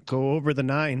 Wonderful. Go over the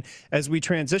 9. As we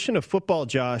transition to football,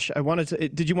 Josh,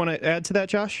 did you want to add to that,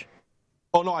 Josh?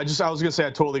 Oh, no, I was going to say I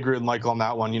totally agree with Michael on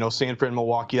that one. You know, San Fran,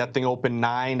 Milwaukee, that thing opened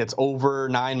 9. It's over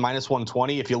 9,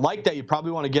 -120. If you like that, you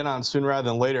probably want to get on sooner rather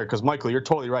than later because, Michael, you're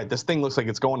totally right. This thing looks like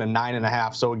it's going to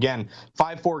 9.5. So, again,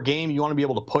 5-4 game, you want to be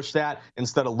able to push that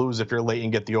instead of lose if you're late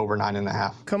and get the over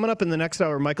 9.5. Coming up in the next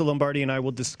hour, Michael Lombardi and I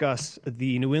will discuss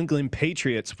the New England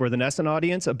Patriots for the NESN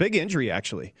audience. A big injury,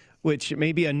 actually, which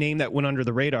may be a name that went under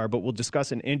the radar, but we'll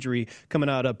discuss an injury coming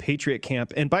out of Patriot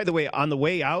camp. And by the way, on the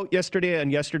way out yesterday on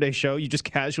yesterday's show, you just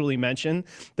casually mentioned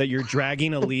that you're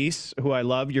dragging Elise, who I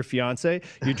love, your fiance.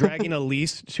 You're dragging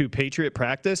Elise to Patriot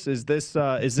practice. Is this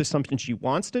something she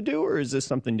wants to do, or is this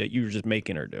something that you're just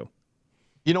making her do?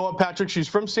 You know what, Patrick? She's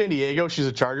from San Diego. She's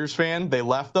a Chargers fan. They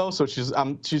left, though, so she's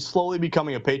slowly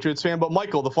becoming a Patriots fan. But,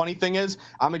 Michael, the funny thing is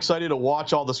I'm excited to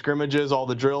watch all the scrimmages, all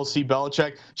the drills, see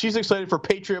Belichick. She's excited for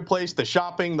Patriot Place, the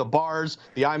shopping, the bars,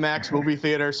 the IMAX movie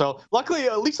theater. So, luckily,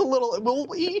 at least a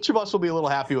little, each of us will be a little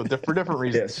happy for different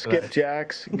reasons. Yeah,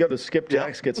 Skipjack's. Go to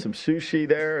Skipjack's, get some sushi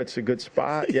there. It's a good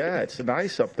spot. Yeah, it's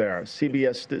nice up there.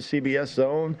 CBS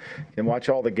Zone. You can watch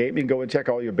all the game. You can go and check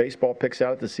all your baseball picks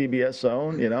out at the CBS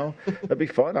Zone, you know. That'd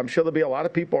be fun. I'm sure there'll be a lot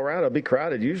of people around. It'll be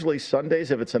crowded. Usually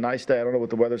Sundays, if it's a nice day, I don't know what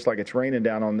the weather's like. It's raining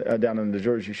down in the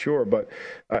Jersey Shore, but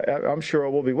I'm sure it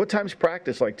will be. What time's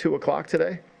practice? Like 2 o'clock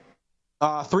today?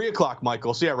 3 o'clock,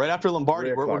 Michael. So, yeah, right after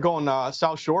Lombardi. We're going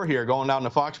South Shore here, going down to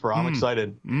Foxborough. I'm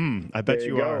excited. I bet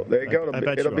you are. There you go.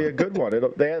 It'll be a good one.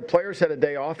 Players had a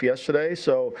day off yesterday,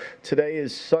 so today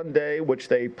is Sunday, which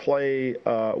they play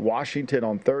Washington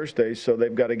on Thursday, so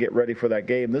they've got to get ready for that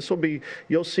game.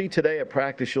 You'll see today at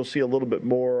practice, you'll see a little bit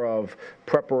more of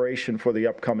preparation for the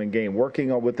upcoming game,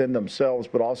 working on within themselves,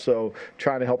 but also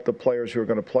trying to help the players who are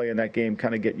going to play in that game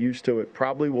kind of get used to it.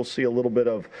 Probably we'll see a little bit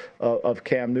of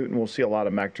Cam Newton. We'll see a lot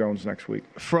of Mac Jones next week.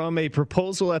 From a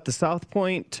proposal at the South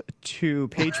Point to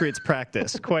Patriots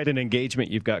practice, quite an engagement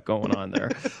you've got going on there.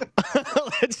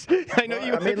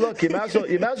 I mean, look, you might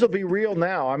as well be real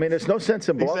now. I mean, there's no sense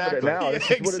in bluffing it now.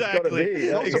 This is what it's going to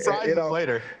be. No surprises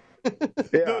later.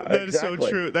 Yeah, that is so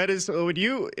true. That is when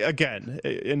you again,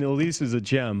 and Elise is a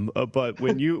gem. But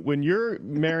when you're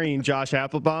marrying Josh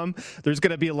Applebaum, there's going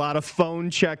to be a lot of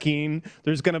phone checking.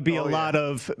 There's going to be a lot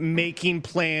of making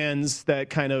plans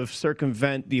that kind of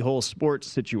circumvent the whole sports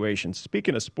situation.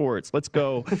 Speaking of sports, let's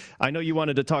go. I know you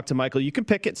wanted to talk to Michael. You can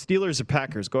pick it, Steelers or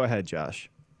Packers. Go ahead, Josh.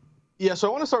 Yeah, so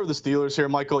I want to start with the Steelers here,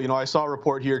 Michael. You know, I saw a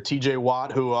report here, T.J.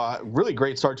 Watt, who really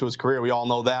great start to his career. We all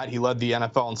know that. He led the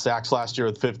NFL in sacks last year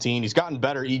with 15. He's gotten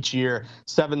better each year,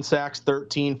 7 sacks,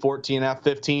 13, 14,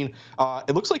 15.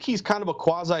 It looks like he's kind of a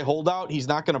quasi-holdout. He's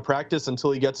not going to practice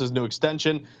until he gets his new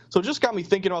extension. So it just got me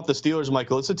thinking about the Steelers,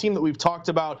 Michael. It's a team that we've talked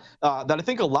about that I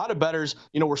think a lot of bettors,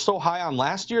 were so high on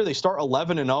last year. They start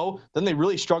 11-0, then they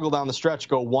really struggle down the stretch,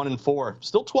 go 1-4.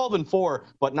 Still 12-4,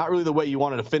 but not really the way you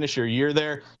wanted to finish your year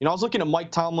there. I was looking looking at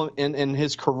Mike Tomlin and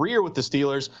his career with the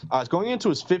Steelers, he's going into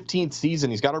his 15th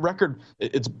season. He's got a record.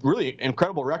 It's really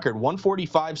incredible record,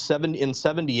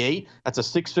 145-78. That's a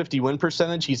 650 win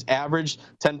percentage. He's averaged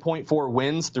 10.4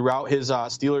 wins throughout his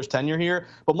Steelers tenure here.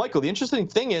 But Michael, the interesting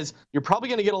thing is you're probably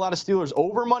going to get a lot of Steelers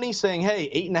over money saying, hey,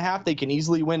 8.5, they can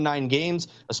easily win 9 games,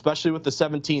 especially with the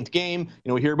 17th game.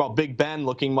 We hear about Big Ben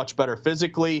looking much better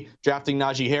physically, drafting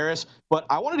Najee Harris. But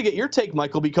I wanted to get your take,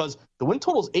 Michael, because the win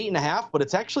total is 8.5, but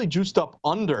it's actually juiced up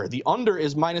under. The under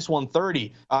is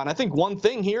 -130. And I think one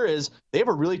thing here is they have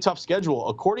a really tough schedule.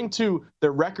 According to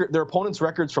their opponents'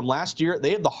 records from last year,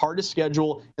 they have the hardest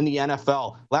schedule in the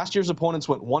NFL. Last year's opponents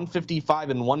went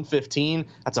 155-115.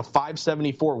 That's a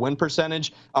 574 win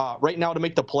percentage. Right now, to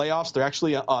make the playoffs, they're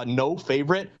actually a no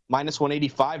favorite,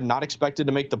 -185. Not expected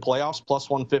to make the playoffs,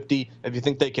 +150 if you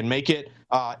think they can make it.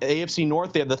 AFC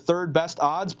North, they have the third best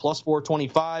odds,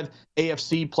 +425.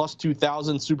 AFC,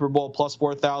 +2,000. Super Bowl,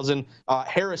 +4,000.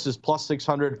 Harris is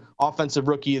 +600. Offensive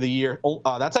Rookie of the Year.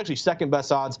 That's actually second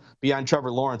best odds behind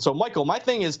Trevor Lawrence. So, Michael, my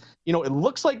thing is, it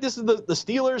looks like this is the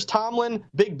Steelers, Tomlin,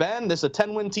 Big Ben. This is a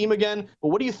 10-win team again. But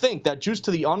what do you think? That juice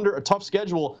to the under, a tough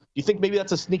schedule, do you think maybe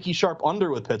that's a sneaky sharp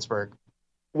under with Pittsburgh?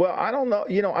 Well, I don't know.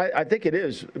 I think it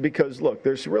is because, look,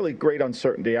 there's really great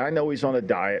uncertainty. I know he's on a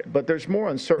diet, but there's more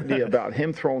uncertainty about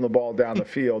him throwing the ball down the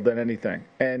field than anything.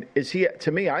 And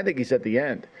to me, I think he's at the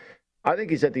end. I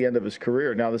think he's at the end of his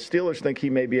career. Now, the Steelers think he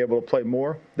may be able to play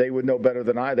more. They would know better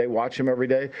than I. They watch him every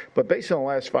day. But based on the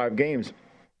last 5 games,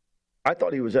 I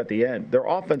thought he was at the end. Their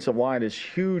offensive line is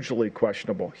hugely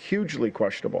questionable,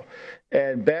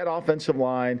 and bad offensive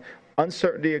line,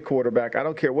 uncertainty at quarterback. I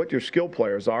don't care what your skill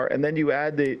players are. And then you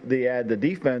add the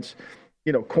defense,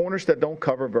 corners that don't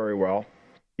cover very well.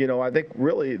 I think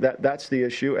really that's the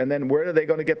issue. And then where are they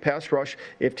going to get pass rush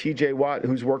if TJ Watt,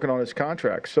 who's working on his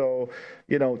contract? So,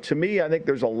 to me, I think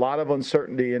there's a lot of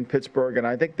uncertainty in Pittsburgh, and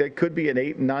I think they could be an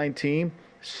 8-9 team,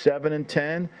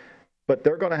 7-10, but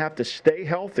they're going to have to stay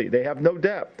healthy. They have no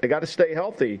depth. They got to stay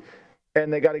healthy,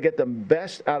 and they got to get the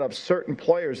best out of certain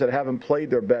players that haven't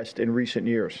played their best in recent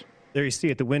years. There you see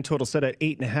it. The win total set at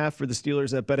 8.5 for the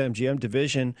Steelers at BetMGM.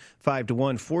 Division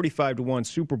 5-1, 45-1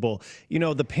 Super Bowl.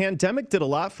 The pandemic did a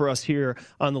lot for us here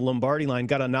on the Lombardi line.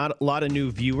 Got a lot of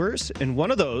new viewers, and one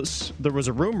of those, there was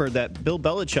a rumor that Bill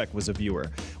Belichick was a viewer.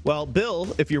 Well, Bill,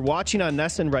 if you're watching on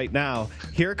Nesson right now,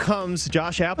 here comes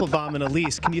Josh Applebaum and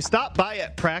Elise. Can you stop by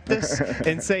at practice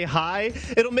and say hi?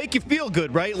 It'll make you feel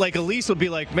good, right? Like Elise will be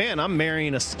like, man, I'm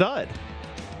marrying a stud.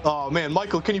 Oh, man,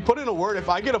 Michael, can you put in a word? If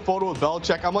I get a photo with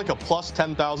Belichick, I'm like a plus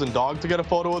 10,000 dog to get a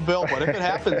photo with Bill. But if it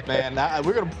happens, man,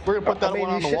 we're gonna put that one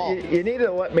on the wall. You needed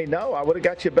to let me know. I would have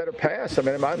got you a better pass. I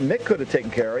mean, Mick could have taken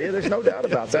care of you. There's no doubt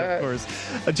about that. Of course.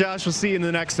 Josh, we'll see you in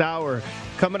the next hour.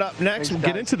 Coming up next, we'll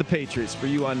get into the Patriots for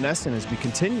you on Nesson as we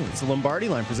continue. It's the Lombardi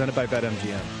line presented by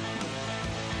BetMGM.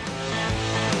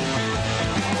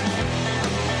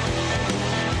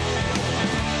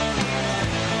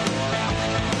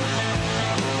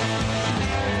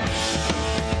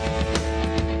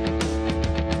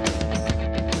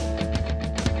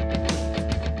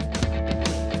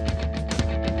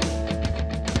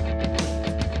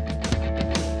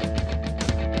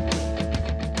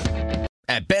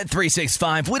 At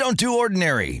Bet365, we don't do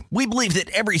ordinary. We believe that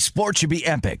every sport should be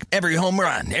epic. Every home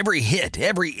run, every hit,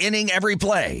 every inning, every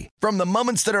play. From the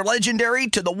moments that are legendary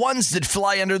to the ones that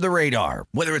fly under the radar.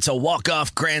 Whether it's a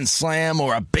walk-off grand slam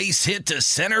or a base hit to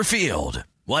center field.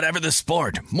 Whatever the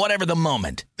sport, whatever the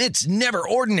moment. It's never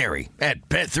ordinary at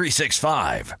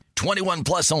Bet365. 21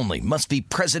 plus only. Must be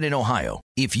present in Ohio.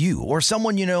 If you or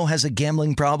someone you know has a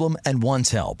gambling problem and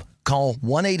wants help, call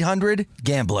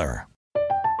 1-800-GAMBLER.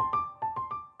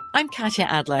 I'm Katya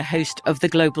Adler, host of The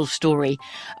Global Story.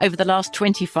 Over the last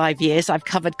 25 years, I've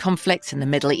covered conflicts in the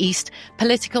Middle East,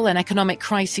 political and economic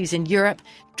crises in Europe,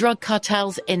 drug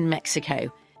cartels in Mexico.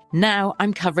 Now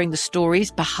I'm covering the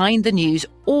stories behind the news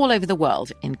all over the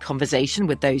world in conversation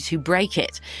with those who break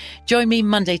it. Join me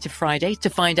Monday to Friday to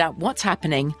find out what's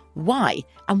happening, why,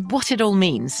 and what it all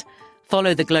means.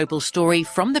 Follow The Global Story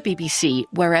from the BBC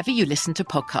wherever you listen to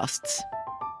podcasts.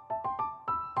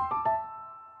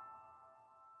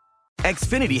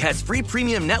 Xfinity has free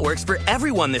premium networks for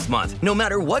everyone this month, no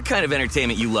matter what kind of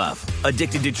entertainment you love.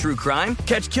 Addicted to true crime?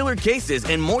 Catch killer cases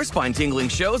and more spine-tingling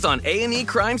shows on A&E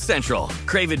Crime Central.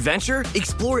 Crave adventure?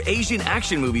 Explore Asian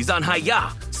action movies on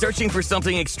Hi-YAH. Searching for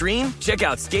something extreme? Check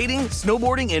out skating,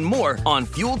 snowboarding, and more on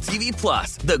Fuel TV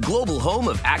Plus, the global home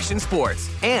of action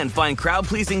sports. And find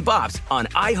crowd-pleasing bops on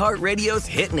iHeartRadio's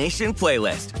Hit Nation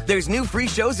playlist. There's new free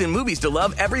shows and movies to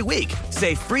love every week.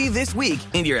 Say free this week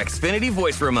in your Xfinity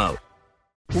voice remote.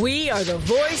 We are the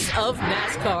voice of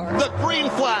NASCAR. The green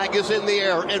flag is in the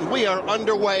air, and we are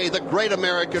underway. The Great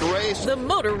American Race. The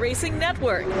Motor Racing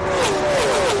Network.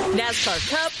 NASCAR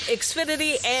Cup,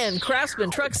 Xfinity, and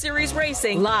Craftsman Truck Series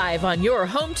Racing live on your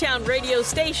hometown radio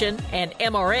station and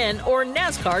MRN or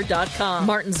NASCAR.com.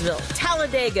 Martinsville,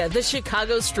 Talladega, the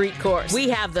Chicago Street Course. We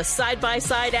have the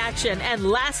side-by-side action and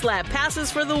last lap passes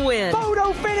for the win.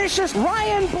 Photo finishes.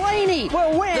 Ryan Blaney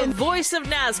will win. The voice of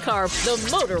NASCAR,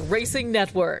 the Motor Racing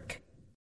Network.